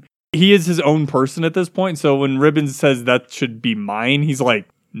turned. He is his own person at this point. So when Ribbons says that should be mine, he's like,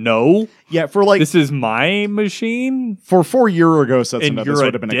 no. Yeah, for like, this is my machine. For 4 years ago, Setsuna, this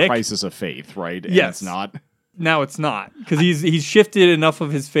would have been dick. a crisis of faith, right? And yes. It's not. Now it's not, because he's shifted enough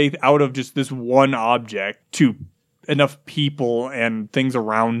of his faith out of just this one object to enough people and things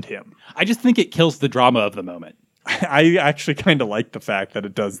around him. I just think it kills the drama of the moment. I actually kind of like the fact that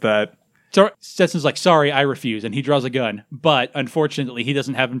it does that. So Setsuna's like, sorry, I refuse, and he draws a gun. But unfortunately, he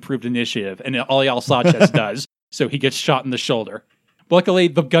doesn't have improved initiative, and all Sanchez does, so he gets shot in the shoulder. Luckily,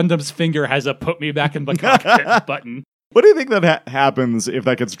 the Gundam's finger has a put me back in the cockpit button. What do you think that happens if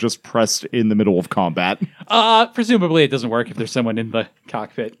that gets just pressed in the middle of combat? Presumably it doesn't work if there's someone in the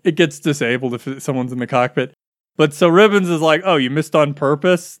cockpit. It gets disabled if someone's in the cockpit. But so Ribbons is like, oh, you missed on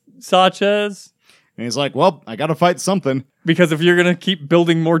purpose, Sanchez? And he's like, well, I gotta fight something. Because if you're going to keep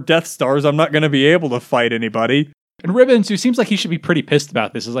building more Death Stars, I'm not going to be able to fight anybody. And Ribbons, who seems like he should be pretty pissed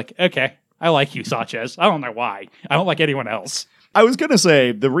about this, is like, okay, I like you, Sanchez. I don't know why. I don't like anyone else. I was gonna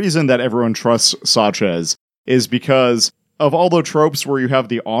say, the reason that everyone trusts Sanchez is because of all the tropes where you have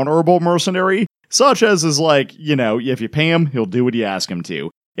the honorable mercenary, Sanchez is like, if you pay him, he'll do what you ask him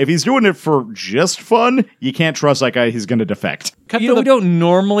to. If he's doing it for just fun, you can't trust that guy, he's gonna defect. We don't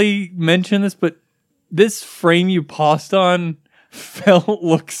normally mention this, but this frame you paused on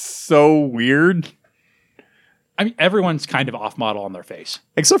looks so weird. I mean, everyone's kind of off model on their face.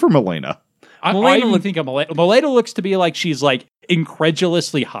 Except for Milena. I even think of Milena. Milena looks to be like she's like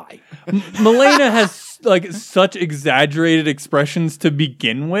incredulously high. Milena has like such exaggerated expressions to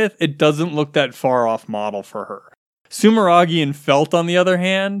begin with. It doesn't look that far off model for her. Sumeragi and Felt, on the other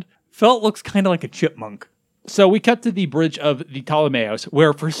hand, Felt looks kind of like a chipmunk. So we cut to the bridge of the Ptolemaeus,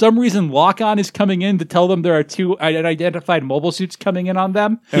 where for some reason Lock-On is coming in to tell them there are 2 unidentified mobile suits coming in on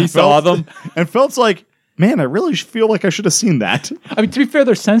them. He saw them. And Felt's like, man, I really feel like I should have seen that. I mean, to be fair,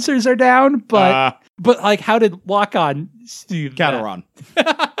 their sensors are down, but like, how did Lock-On see that? Cataron.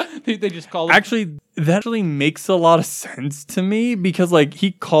 they just called it. Actually, that actually makes a lot of sense to me, because like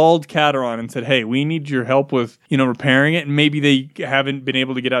he called Cataron and said, hey, we need your help with, repairing it. And maybe they haven't been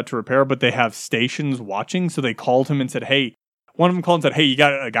able to get out to repair, but they have stations watching. So they called him and said, hey, one of them called and said, hey, you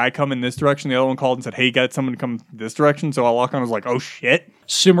got a guy coming this direction. The other one called and said, hey, you got someone to come this direction. So Lock-On was like, oh shit.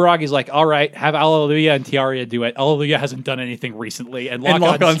 Sumeragi's like, all right, have Alleluia and Tiaria do it. Alleluia hasn't done anything recently. And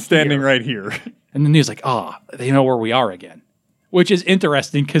Lock-On's standing right here. And then he's like, they know where we are again. Which is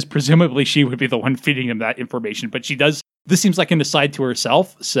interesting, because presumably she would be the one feeding him that information. But she does. This seems like an aside to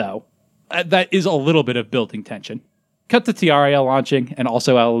herself. So that is a little bit of building tension. Cut to Tiaria launching and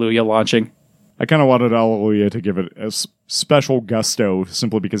also Alleluia launching. I kind of wanted Hallelujah to give it a special gusto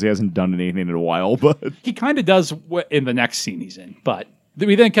simply because he hasn't done anything in a while, but He kind of does in the next scene he's in, but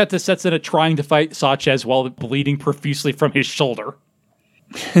we then cut to Setsuna trying to fight Sanchez while bleeding profusely from his shoulder.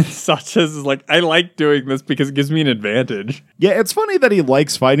 Sanchez is like, I like doing this because it gives me an advantage. yeah, it's funny that he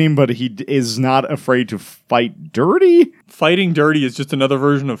likes fighting, but he is not afraid to fight dirty. Fighting dirty is just another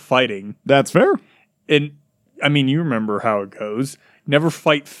version of fighting. That's fair. And, I mean, you remember how it goes. Never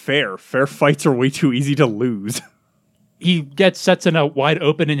fight fair. Fair fights are way too easy to lose. He gets Setsuna wide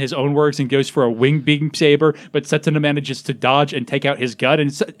open in his own words and goes for a wing beam saber, but Setsuna manages to dodge and take out his gun.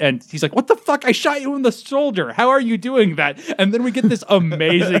 And he's like, what the fuck? I shot you in the shoulder. How are you doing that? And then we get this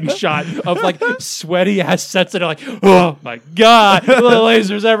amazing shot of like sweaty ass Setsuna, like, oh my God, the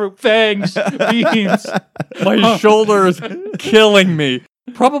lasers, fangs, beams. My shoulder is killing me.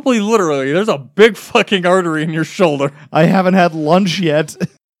 Probably literally. There's a big fucking artery in your shoulder. I haven't had lunch yet.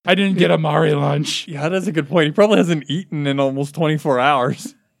 I didn't get a Mari lunch. Yeah, that's a good point. He probably hasn't eaten in almost 24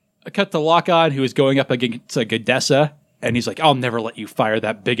 hours. I cut to Lock-On, who is going up against Gadessa, and he's like, I'll never let you fire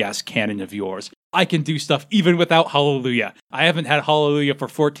that big-ass cannon of yours. I can do stuff even without Hallelujah. I haven't had Hallelujah for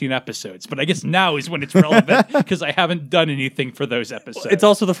 14 episodes, but I guess now is when it's relevant, because I haven't done anything for those episodes. It's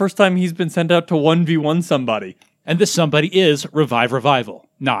also the first time he's been sent out to 1v1 somebody. And this somebody is Revive Revival,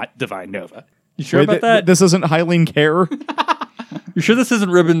 not Divine Nova. You sure Wait, about that? This isn't Hylian Care? You sure this isn't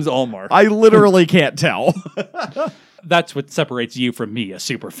Ribbons Allmark? I literally can't tell. That's what separates you from me, a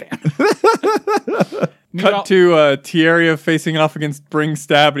super fan. Cut to Tieria facing off against Bring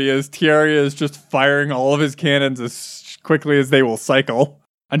Stabby as Tieria is just firing all of his cannons as quickly as they will cycle.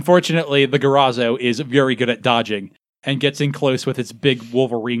 Unfortunately, the Garazo is very good at dodging and gets in close with its big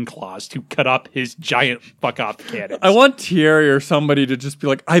Wolverine claws to cut up his giant fuck-off cannons. I want Tieria or somebody to just be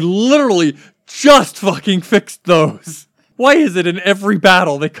like, I literally just fucking fixed those. Why is it in every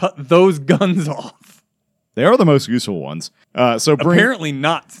battle they cut those guns off? They are the most useful ones. So Apparently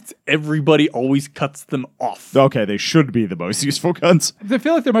not, since everybody always cuts them off. Okay, they should be the most useful guns. I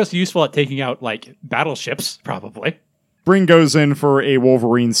feel like they're most useful at taking out, like, battleships, probably. Bring goes in for a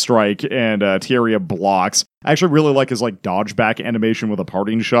Wolverine strike, and Tieria blocks. I actually really like his like dodge back animation with a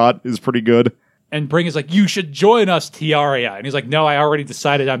parting shot is pretty good. And Bring is like, you should join us, Tieria. And he's like, no, I already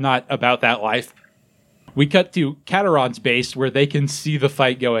decided I'm not about that life. We cut to Kateron's base where they can see the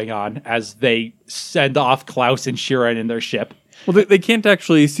fight going on as they send off Klaus and Shiran in their ship. Well, they can't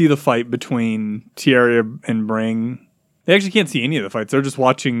actually see the fight between Tieria and Bring. They actually can't see any of the fights. They're just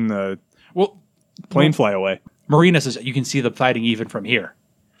watching the plane fly away. Marina says you can see them fighting even from here.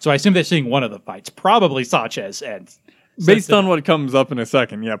 So I assume they're seeing one of the fights. Probably Sanchez and... Based on what comes up in a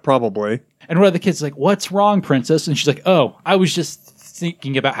second, yeah, probably. And one of the kids is like, what's wrong, princess? And she's like, oh, I was just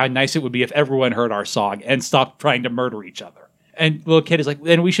thinking about how nice it would be if everyone heard our song and stopped trying to murder each other. And little kid is like,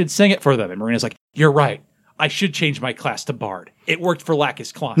 then we should sing it for them. And Marina's like, you're right. I should change my class to Bard. It worked for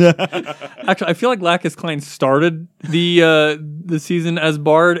Lacus Klein. Actually, I feel like Lacus Klein started the season as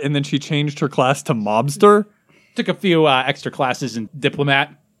Bard, and then she changed her class to Mobster. Took a few extra classes in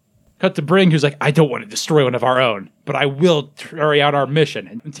Diplomat. Cut to Bring, who's like, I don't want to destroy one of our own, but I will carry out our mission.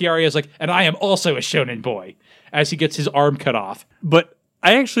 And Tiaria's like, and I am also a shonen boy, as he gets his arm cut off. But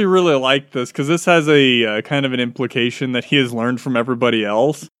I actually really like this, because this has a kind of an implication that he has learned from everybody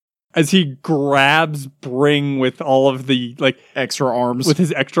else. As he grabs Bring with all of the, like... Extra arms. With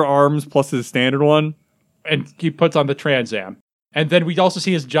his extra arms plus his standard one. And he puts on the Trans Am. And then we also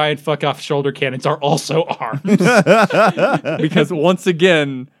see his giant fuck-off shoulder cannons are also arms. Because once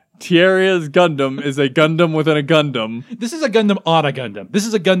again... Tieria's Gundam is a Gundam within a Gundam. This is a Gundam on a Gundam. This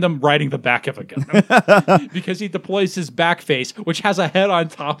is a Gundam riding the back of a Gundam. Because he deploys his back face, which has a head on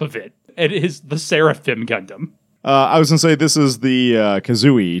top of it. It is the Seraphim Gundam. I was going to say this is the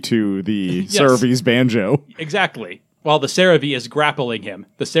Kazooie to the Yes. Cerevi's Banjo. Exactly. While the Cerevi is grappling him,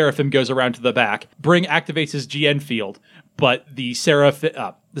 the Seraphim goes around to the back. Bring activates his GN field, but the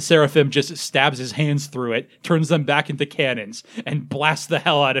Seraphim just stabs his hands through it, turns them back into cannons, and blasts the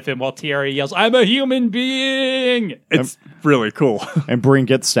hell out of him while Tieria yells, I'm a human being! It's really cool. And Bring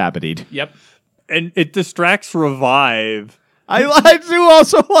gets stabbied. Yep. And it distracts Revive. I do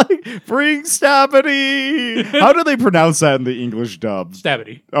also like Bring Stabity. How do they pronounce that in the English dub?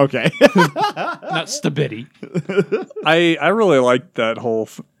 Stabity. Okay. Not stabity. I really like that whole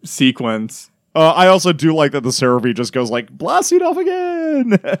sequence. I also do like that the Cerevi just goes like, blasting off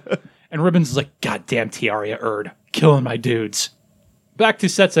again. And Ribbons is like, goddamn Tieria Erd, killing my dudes. Back to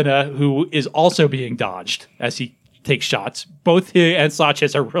Setsuna, who is also being dodged as he take shots. Both he and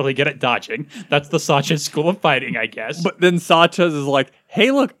Sanchez are really good at dodging. That's the Sanchez school of fighting, I guess. But then Sanchez is like,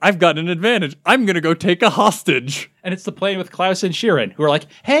 hey, look, I've got an advantage. I'm going to go take a hostage. And it's the plane with Klaus and Sheeran, who are like,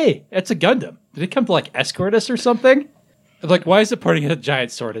 hey, it's a Gundam. Did it come to, like, escort us or something? They're like, why is it pointing a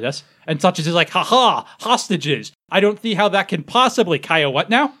giant sword at us? And Sanchez is like, haha, hostages. I don't see how that can possibly. Kaya, what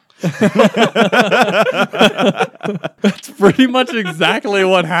now? That's pretty much exactly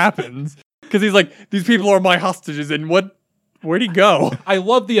what happens. Because he's like, these people are my hostages, and where'd he go? I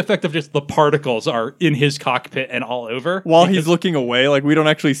love the effect of just the particles are in his cockpit and all over. While he's looking away, like, we don't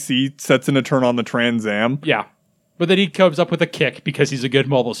actually see Setsuna turn on the Trans Am. Yeah. But then he comes up with a kick because he's a good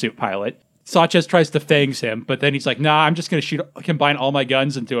mobile suit pilot. Sanchez tries to fangs him, but then he's like, nah, I'm just going to combine all my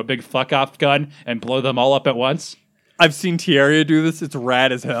guns into a big fuck-off gun and blow them all up at once. I've seen Tierra do this. It's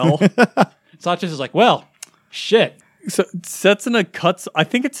rad as hell. Sanchez is like, well, shit. So Setsuna cuts, I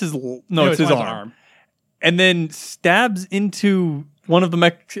think it's his, no, it's his arm. And then stabs into one of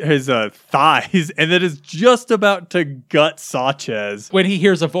the his thighs, and then is just about to gut Sanchez. When he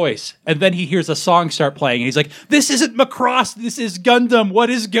hears a voice, and then he hears a song start playing, and he's like, this isn't Macross, this is Gundam, what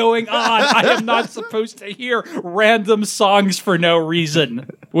is going on? I am not supposed to hear random songs for no reason.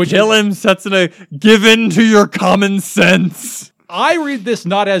 Kill him, Setsuna, give in to your common sense. I read this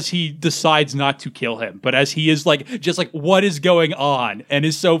not as he decides not to kill him, but as he is like, just like, what is going on? And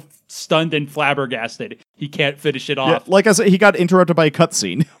is so stunned and flabbergasted, he can't finish it off. Yeah, like I said, he got interrupted by a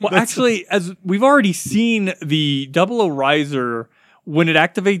cutscene. Well, actually, as we've already seen, the 00 Riser, when it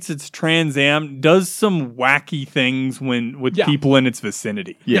activates its Trans Am, does some wacky things with people in its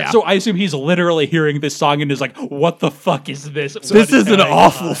vicinity. Yeah. So I assume he's literally hearing this song and is like, what the fuck is this? This is an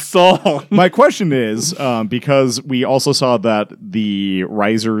awful song. My question is, because we also saw that the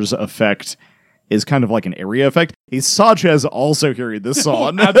Riser's effect is kind of like an area effect, is Sanchez also hearing this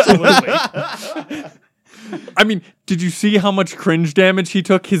song? Absolutely. I mean, did you see how much cringe damage he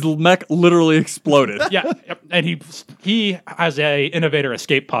took? His mech literally exploded. Yeah, and he has a innovator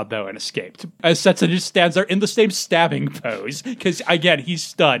escape pod though and escaped. As Setsuna just stands there in the same stabbing pose because again he's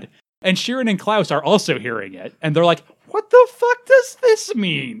stunned. And Sheeran and Klaus are also hearing it, and they're like, "What the fuck does this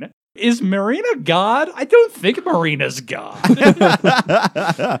mean? Is Marina God? I don't think Marina's God."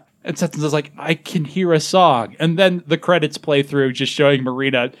 And Setsuna's like, "I can hear a song," and then the credits play through, just showing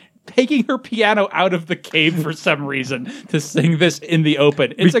Marina taking her piano out of the cave for some reason to sing this in the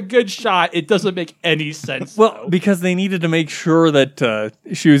open. It's a good shot. It doesn't make any sense. Well, because they needed to make sure that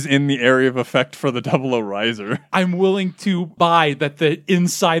she was in the area of effect for the 00 Riser. I'm willing to buy that the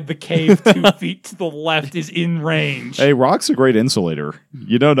inside the cave 2 feet to the left is in range. Hey, rock's a great insulator.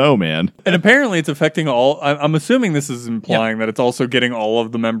 You don't know, man. And apparently it's affecting all... I'm assuming this is implying that it's also getting all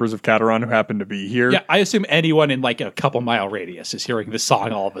of the members of Kateron who happen to be here. Yeah, I assume anyone in like a couple mile radius is hearing this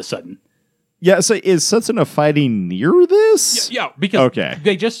song all of a sudden. Yeah, so is Setsuna fighting near this? Yeah, because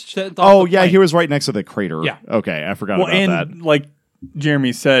they just sent off the plane. He was right next to the crater. Yeah. Okay, I forgot about that. Like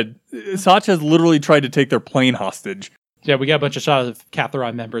Jeremy said, Sanchez literally tried to take their plane hostage. Yeah, we got a bunch of shots of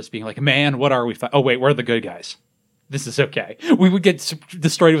Katheron members being like, man, what are we fighting? Oh, wait, we're the good guys. This is okay. We would get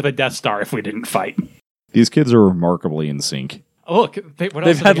destroyed with a Death Star if we didn't fight. These kids are remarkably in sync. Oh, look,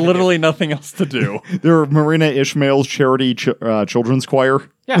 they've had literally nothing else to do. They're Marina Ishmael's charity children's choir.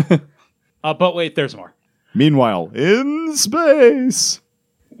 Yeah. But wait, there's more. Meanwhile, in space,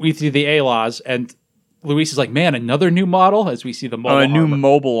 we see the A-Laws, and Luis is like, man, another new model, as we see the mobile new armor.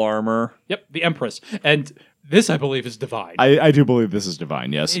 mobile armor. Yep, the Empress. And this, I believe, is Divine. I do believe this is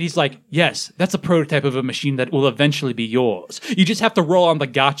Divine, yes. And he's like, yes, that's a prototype of a machine that will eventually be yours. You just have to roll on the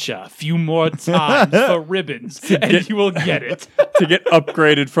gacha a few more times for ribbons, and you will get it. To get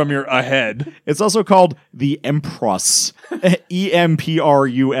upgraded from your ahead. It's also called the Empress.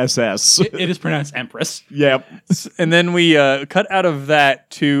 EMPRUSS. It is pronounced Empress. Yep. And then we cut out of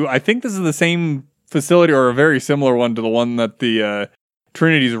that to, I think this is the same facility or a very similar one to the one that the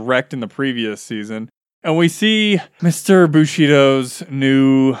Trinity's wrecked in the previous season. And we see Mr. Bushido's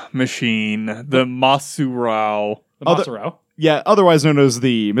new machine, the Masurao. The Masurao. Yeah, otherwise known as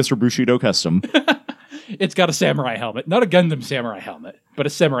the Mr. Bushido Custom. It's got a samurai helmet. Not a Gundam samurai helmet, but a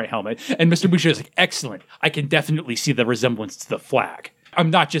samurai helmet. And Mr. Bushido's like, excellent. I can definitely see the resemblance to the flag.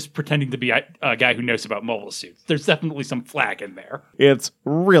 I'm not just pretending to be a guy who knows about mobile suits. There's definitely some flag in there. It's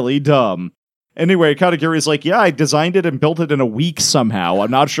really dumb. Anyway, Katagiri's like, yeah, I designed it and built it in a week somehow.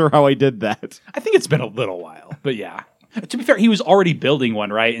 I'm not sure how I did that. I think it's been a little while, but yeah. To be fair, he was already building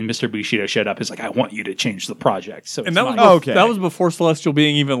one, right? And Mr. Bushido showed up. He's like, I want you to change the project. So and that was before Celestial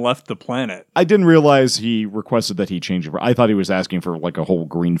Being even left the planet. I didn't realize he requested that he change it. I thought he was asking for like a whole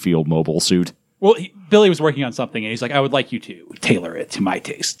Greenfield mobile suit. Well, Billy was working on something, and he's like, I would like you to tailor it to my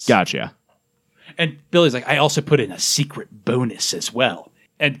tastes. Gotcha. And Billy's like, I also put in a secret bonus as well.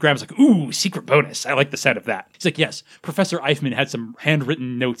 And Graham's like, ooh, secret bonus. I like the sound of that. He's like, yes, Professor Eichmann had some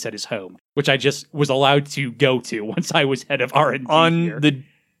handwritten notes at his home, which I just was allowed to go to once I was head of R&D on here. the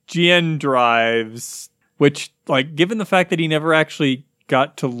GN drives, which, like, given the fact that he never actually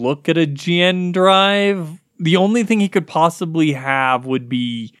got to look at a GN drive, the only thing he could possibly have would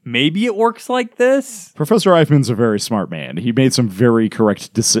be maybe it works like this. Professor Eichmann's a very smart man. He made some very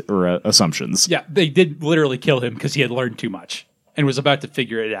correct assumptions. Yeah, they did literally kill him because he had learned too much and was about to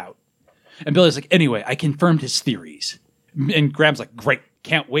figure it out. And Billy's like, anyway, I confirmed his theories. And Graham's like, great,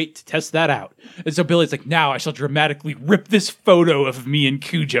 can't wait to test that out. And so Billy's like, now I shall dramatically rip this photo of me and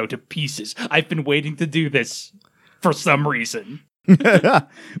Cujo to pieces. I've been waiting to do this for some reason.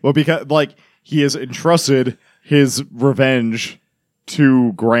 Well, because, like, he has entrusted his revenge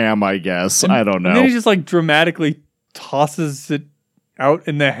to Graham, I guess. I don't know. And then he just, like, dramatically tosses it out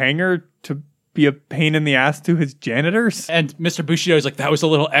in the hangar to be a pain in the ass to his janitors. And Mr. Bushido is like, that was a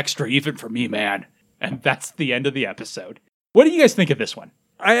little extra even for me, man. And that's the end of the episode. What do you guys think of this one?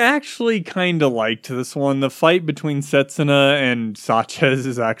 I actually kind of liked this one. The fight between Setsuna and Sanchez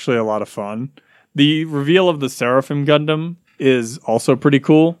is actually a lot of fun. The reveal of the Seraphim Gundam is also pretty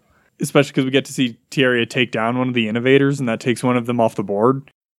cool, especially because we get to see Tieria take down one of the innovators, and that takes one of them off the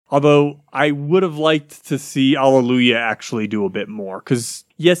board. Although I would have liked to see Alleluia actually do a bit more, because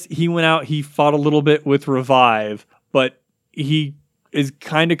yes, he went out, he fought a little bit with Revive, but he is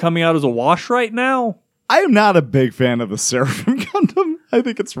kind of coming out as a wash right now. I am not a big fan of the Seraphim Gundam. I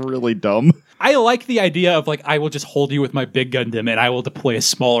think it's really dumb. I like the idea of, like, I will just hold you with my big Gundam and I will deploy a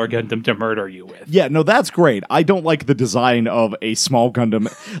smaller Gundam to murder you with. Yeah, no, that's great. I don't like the design of a small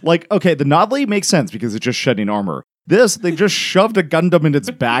Gundam. Like, okay, the Nodley makes sense because it's just shedding armor. This, they just shoved a Gundam in its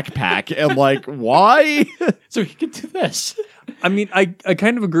backpack, and, like, why? So he can do this. I mean, I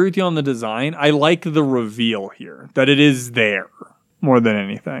kind of agree with you on the design. I like the reveal here, that it is there more than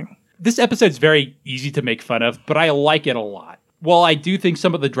anything. This episode's very easy to make fun of, but I like it a lot. While I do think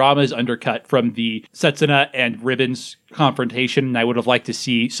some of the drama is undercut from the Setsuna and Ribbons confrontation, and I would have liked to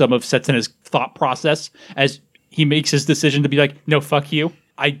see some of Setsuna's thought process as he makes his decision to be like, no, fuck you.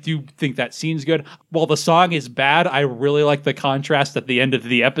 I do think that scene's good. While the song is bad, I really like the contrast at the end of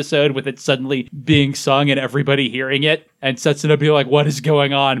the episode with it suddenly being sung and everybody hearing it. And Setsuna be like, what is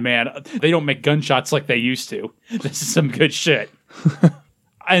going on, man? They don't make gunshots like they used to. This is some good shit.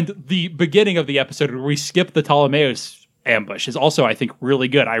 And the beginning of the episode where we skip the Ptolemaeus ambush is also, I think, really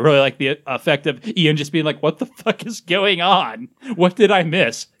good. I really like the effect of Ian just being like, what the fuck is going on? What did I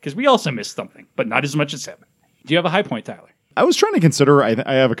miss? Because we also missed something, but not as much as him. Do you have a high point, Tyler? I was trying to consider, I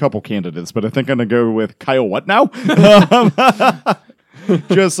have a couple candidates, but I think I'm going to go with Kyle what now?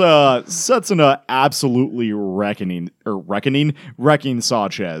 Just Setsuna absolutely wrecking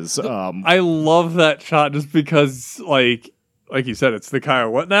Sanchez. I love that shot just because, like you said, it's the Kyle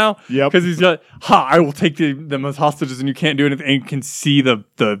what now? Yep. Because he's got, I will take them as hostages and you can't do anything. And you can see the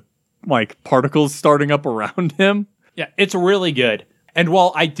like particles starting up around him. Yeah, it's really good. And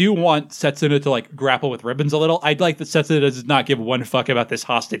while I do want Setsuna to, like, grapple with Ribbons a little, I'd like that Setsuna does not give one fuck about this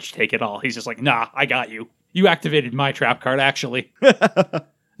hostage take at all. He's just like, nah, I got you. You activated my trap card, actually.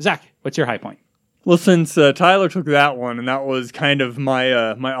 Zach, what's your high point? Well, since Tyler took that one, and that was kind of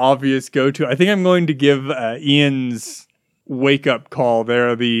my my obvious go-to, I think I'm going to give Ian's wake-up call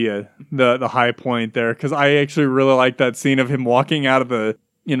there the high point there, because I actually really like that scene of him walking out of the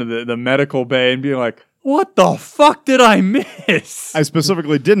medical bay and being like, what the fuck did I miss? I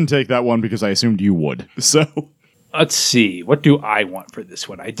specifically didn't take that one because I assumed you would. So Let's see. What do I want for this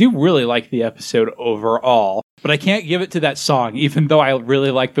one? I do really like the episode overall, but I can't give it to that song, even though I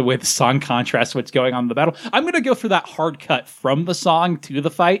really like the way the song contrasts what's going on in the battle. I'm going to go for that hard cut from the song to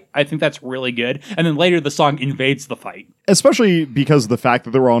the fight. I think that's really good. And then later the song invades the fight. Especially because the fact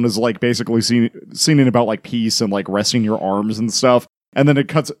that they're on is like basically singing about like peace and like resting your arms and stuff. And then it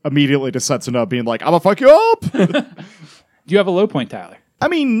cuts immediately to Setsuna being like, I'm gonna fuck you up! Do you have a low point, Tyler? I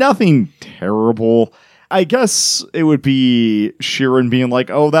mean, nothing terrible. I guess it would be Sheeran being like,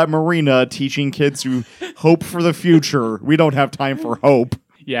 oh, that Marina teaching kids to hope for the future. We don't have time for hope.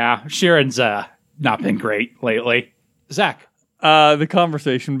 Yeah, Sheeran's not been great lately. Zach? The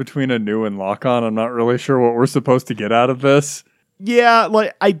conversation between Anu and Lock-On, I'm not really sure what we're supposed to get out of this. Yeah,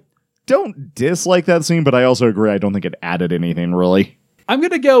 like, I don't dislike that scene, but I also agree I don't think it added anything, really. I'm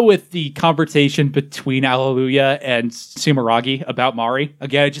going to go with the conversation between Alleluia and Sumeragi about Mari.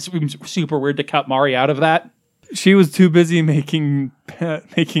 Again, it just seems super weird to cut Mari out of that. She was too busy making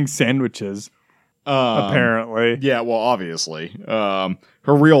sandwiches, apparently. Yeah, well, obviously. Her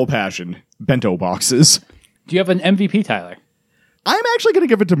real passion, bento boxes. Do you have an MVP, Tyler? I'm actually going to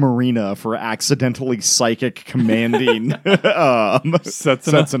give it to Marina for accidentally psychic commanding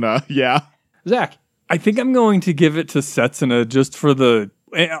Setsuna. Yeah. Zach. I think I'm going to give it to Setsuna just for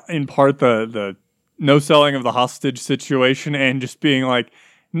in part the no selling of the hostage situation and just being like,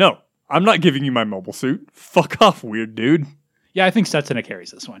 no, I'm not giving you my mobile suit. Fuck off, weird dude. Yeah, I think Setsuna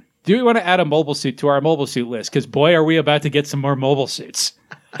carries this one. Do we want to add a mobile suit to our mobile suit list? Because boy, are we about to get some more mobile suits.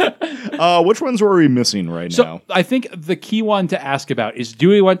 Which ones were we missing right now? I think the key one to ask about is, do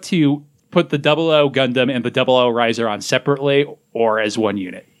we want to put the 00 Gundam and the 00 Riser on separately or as one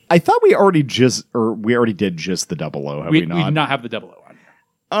unit? I thought we already did just the 00, have we not? We did not have the 00 on.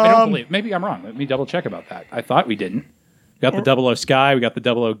 I don't believe. Maybe I'm wrong. Let me double check about that. I thought we didn't. We got the 00 Sky. We got the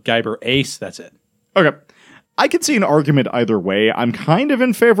 00 Guyber Ace. That's it. Okay. I could see an argument either way. I'm kind of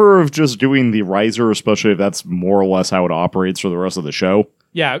in favor of just doing the Riser, especially if that's more or less how it operates for the rest of the show.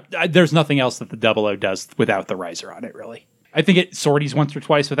 Yeah, there's nothing else that the 00 does without the Riser on it, really. I think it sorties once or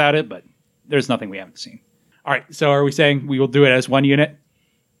twice without it, but there's nothing we haven't seen. All right, so are we saying we will do it as one unit?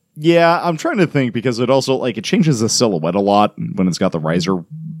 Yeah, I'm trying to think because it also, it changes the silhouette a lot when it's got the Riser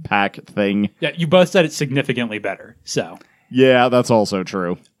pack thing. Yeah, you both said it's significantly better, so... Yeah, that's also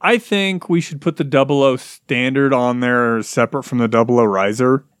true. I think we should put the 00 standard on there separate from the 00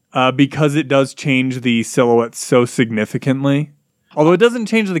 Riser because it does change the silhouette so significantly. Although it doesn't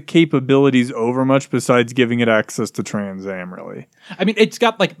change the capabilities over much besides giving it access to Trans Am, really. I mean, it's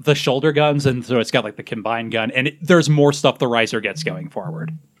got the shoulder guns, and so it's got the combined gun, and there's more stuff the Riser gets going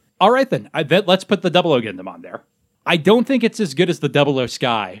forward. All right, then. Let's put the 00 Gundam on there. I don't think it's as good as the 00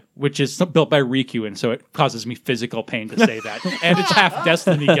 Sky, which is built by Riku, and so it causes me physical pain to say that. And it's half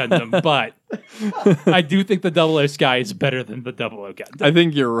Destiny Gundam, but I do think the 00 Sky is better than the 00 Gundam. I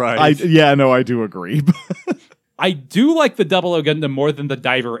think you're right. I do agree. I do like the 00 Gundam more than the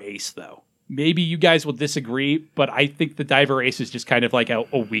Diver Ace, though. Maybe you guys will disagree, but I think the Diver Ace is just kind of like a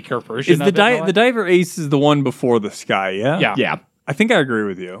weaker version of it. The Diver Ace is the one before the Sky, yeah? Yeah. Yeah. I think I agree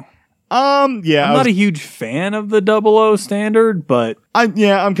with you. Yeah. I'm not a huge fan of the 00 standard, but... I'm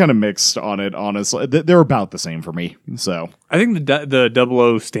kind of mixed on it, honestly. They're about the same for me, so... I think the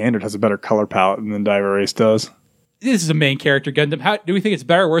 00 standard has a better color palette than the Diver Ace does. This is a main character Gundam. How do we think it's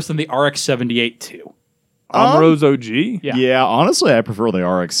better or worse than the RX-78 2? Amro's OG? Yeah. Honestly, I prefer the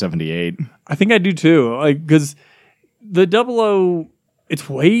RX-78. I think I do too. Because the 00, it's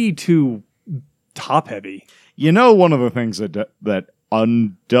way too top heavy. You know, one of the things that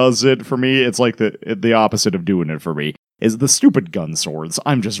undoes it for me, it's like the opposite of doing it for me, is the stupid gun swords.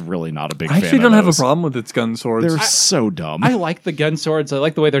 I'm just really not a big fan of I actually don't have a those. problem with its gun swords. They're so dumb. I like the gun swords. I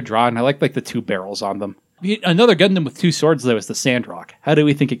like the way they're drawn. I like the two barrels on them. Another Gundam with two swords, though, is the Sandrock. How do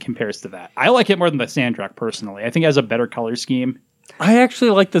we think it compares to that? I like it more than the Sandrock, personally. I think it has a better color scheme. I actually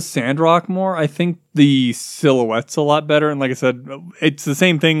like the Sandrock more. I think the silhouette's a lot better. And like I said, it's the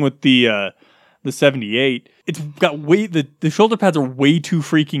same thing with the 78. It's got the shoulder pads are way too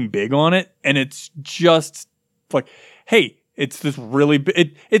freaking big on it. And it's just like, hey, it's this really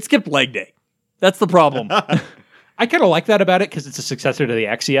it skipped leg day. That's the problem. I kind of like that about it because it's a successor to the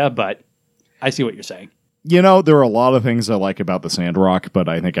Exia, but I see what you're saying. You know, there are a lot of things I like about the Sandrock, but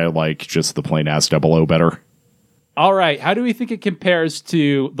I think I like just the plain ass 00 better. All right, how do we think it compares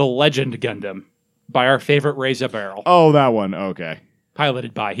to the Legend Gundam by our favorite Reza Barrel? Oh, that one. Okay.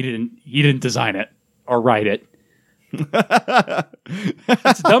 Piloted by. He didn't design it or write it.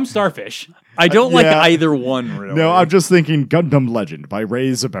 It's Dumb Starfish. I don't like either one, really. No, I'm just thinking Gundam Legend by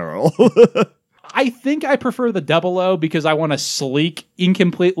Reza Barrel. I think I prefer the 00 because I want a sleek,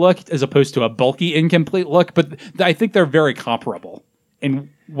 incomplete look as opposed to a bulky, incomplete look. But I think they're very comparable in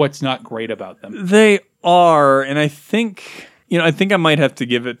what's not great about them. They are, and I think I might have to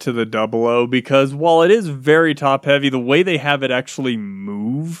give it to the 00 because while it is very top heavy, the way they have it actually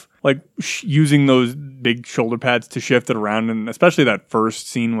move, like using those big shoulder pads to shift it around, and especially that first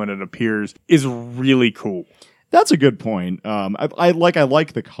scene when it appears, is really cool. That's a good point. I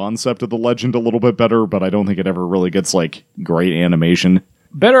like the concept of the Legend a little bit better, but I don't think it ever really gets great animation.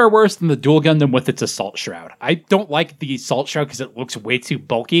 Better or worse than the Dual Gundam with its Assault Shroud? I don't like the Assault Shroud because it looks way too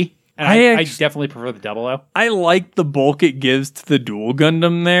bulky. And I definitely prefer the 00. I like the bulk it gives to the Dual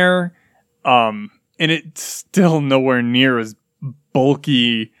Gundam there. And it's still nowhere near as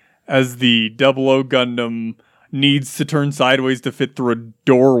bulky as the 00 Gundam needs to turn sideways to fit through a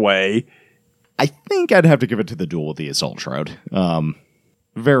doorway. I think I'd have to give it to the duel with the Assault Shroud.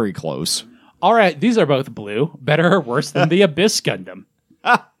 Very close. All right, these are both blue. Better or worse than the Abyss Gundam?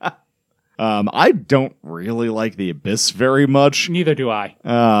 I don't really like the Abyss very much. Neither do I.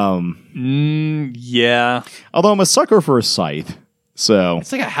 Yeah. Although I'm a sucker for a Scythe. So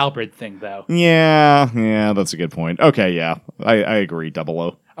It's like a Halberd thing, though. yeah, that's a good point. Okay, yeah, I agree.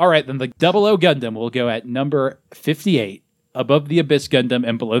 00. All right, then the 00 Gundam will go at number 58, above the Abyss Gundam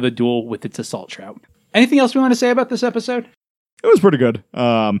and below the Duel with its Assault Shroud. Anything else we want to say about this episode? It was pretty good.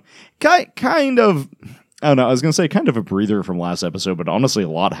 Kind of. I don't know. I was gonna say kind of a breather from last episode, but honestly, a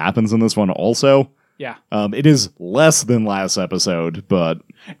lot happens in this one also. Yeah. It is less than last episode, but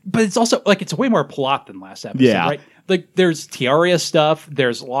it's also, like, it's way more plot than last episode, Yeah. right? Like, there's Tiaria stuff,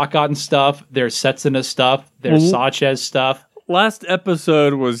 there's Lock-On stuff, there's Setsuna stuff, there's Sanchez stuff. Last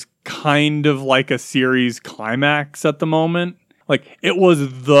episode was kind of like a series climax at the moment. Like, it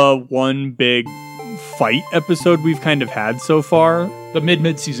was the one big fight episode we've kind of had so far. The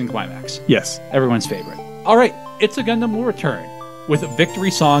mid-season climax. Yes. Everyone's favorite. All right, It's a Gundam will return with Victory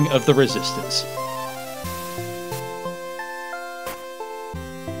Song of the Resistance.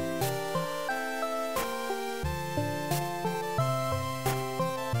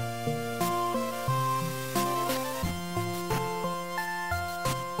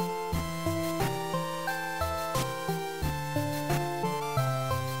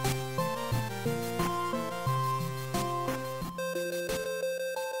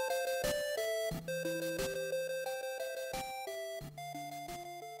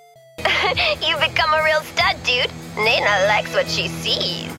 You become a real stud, dude. Nena likes what she sees.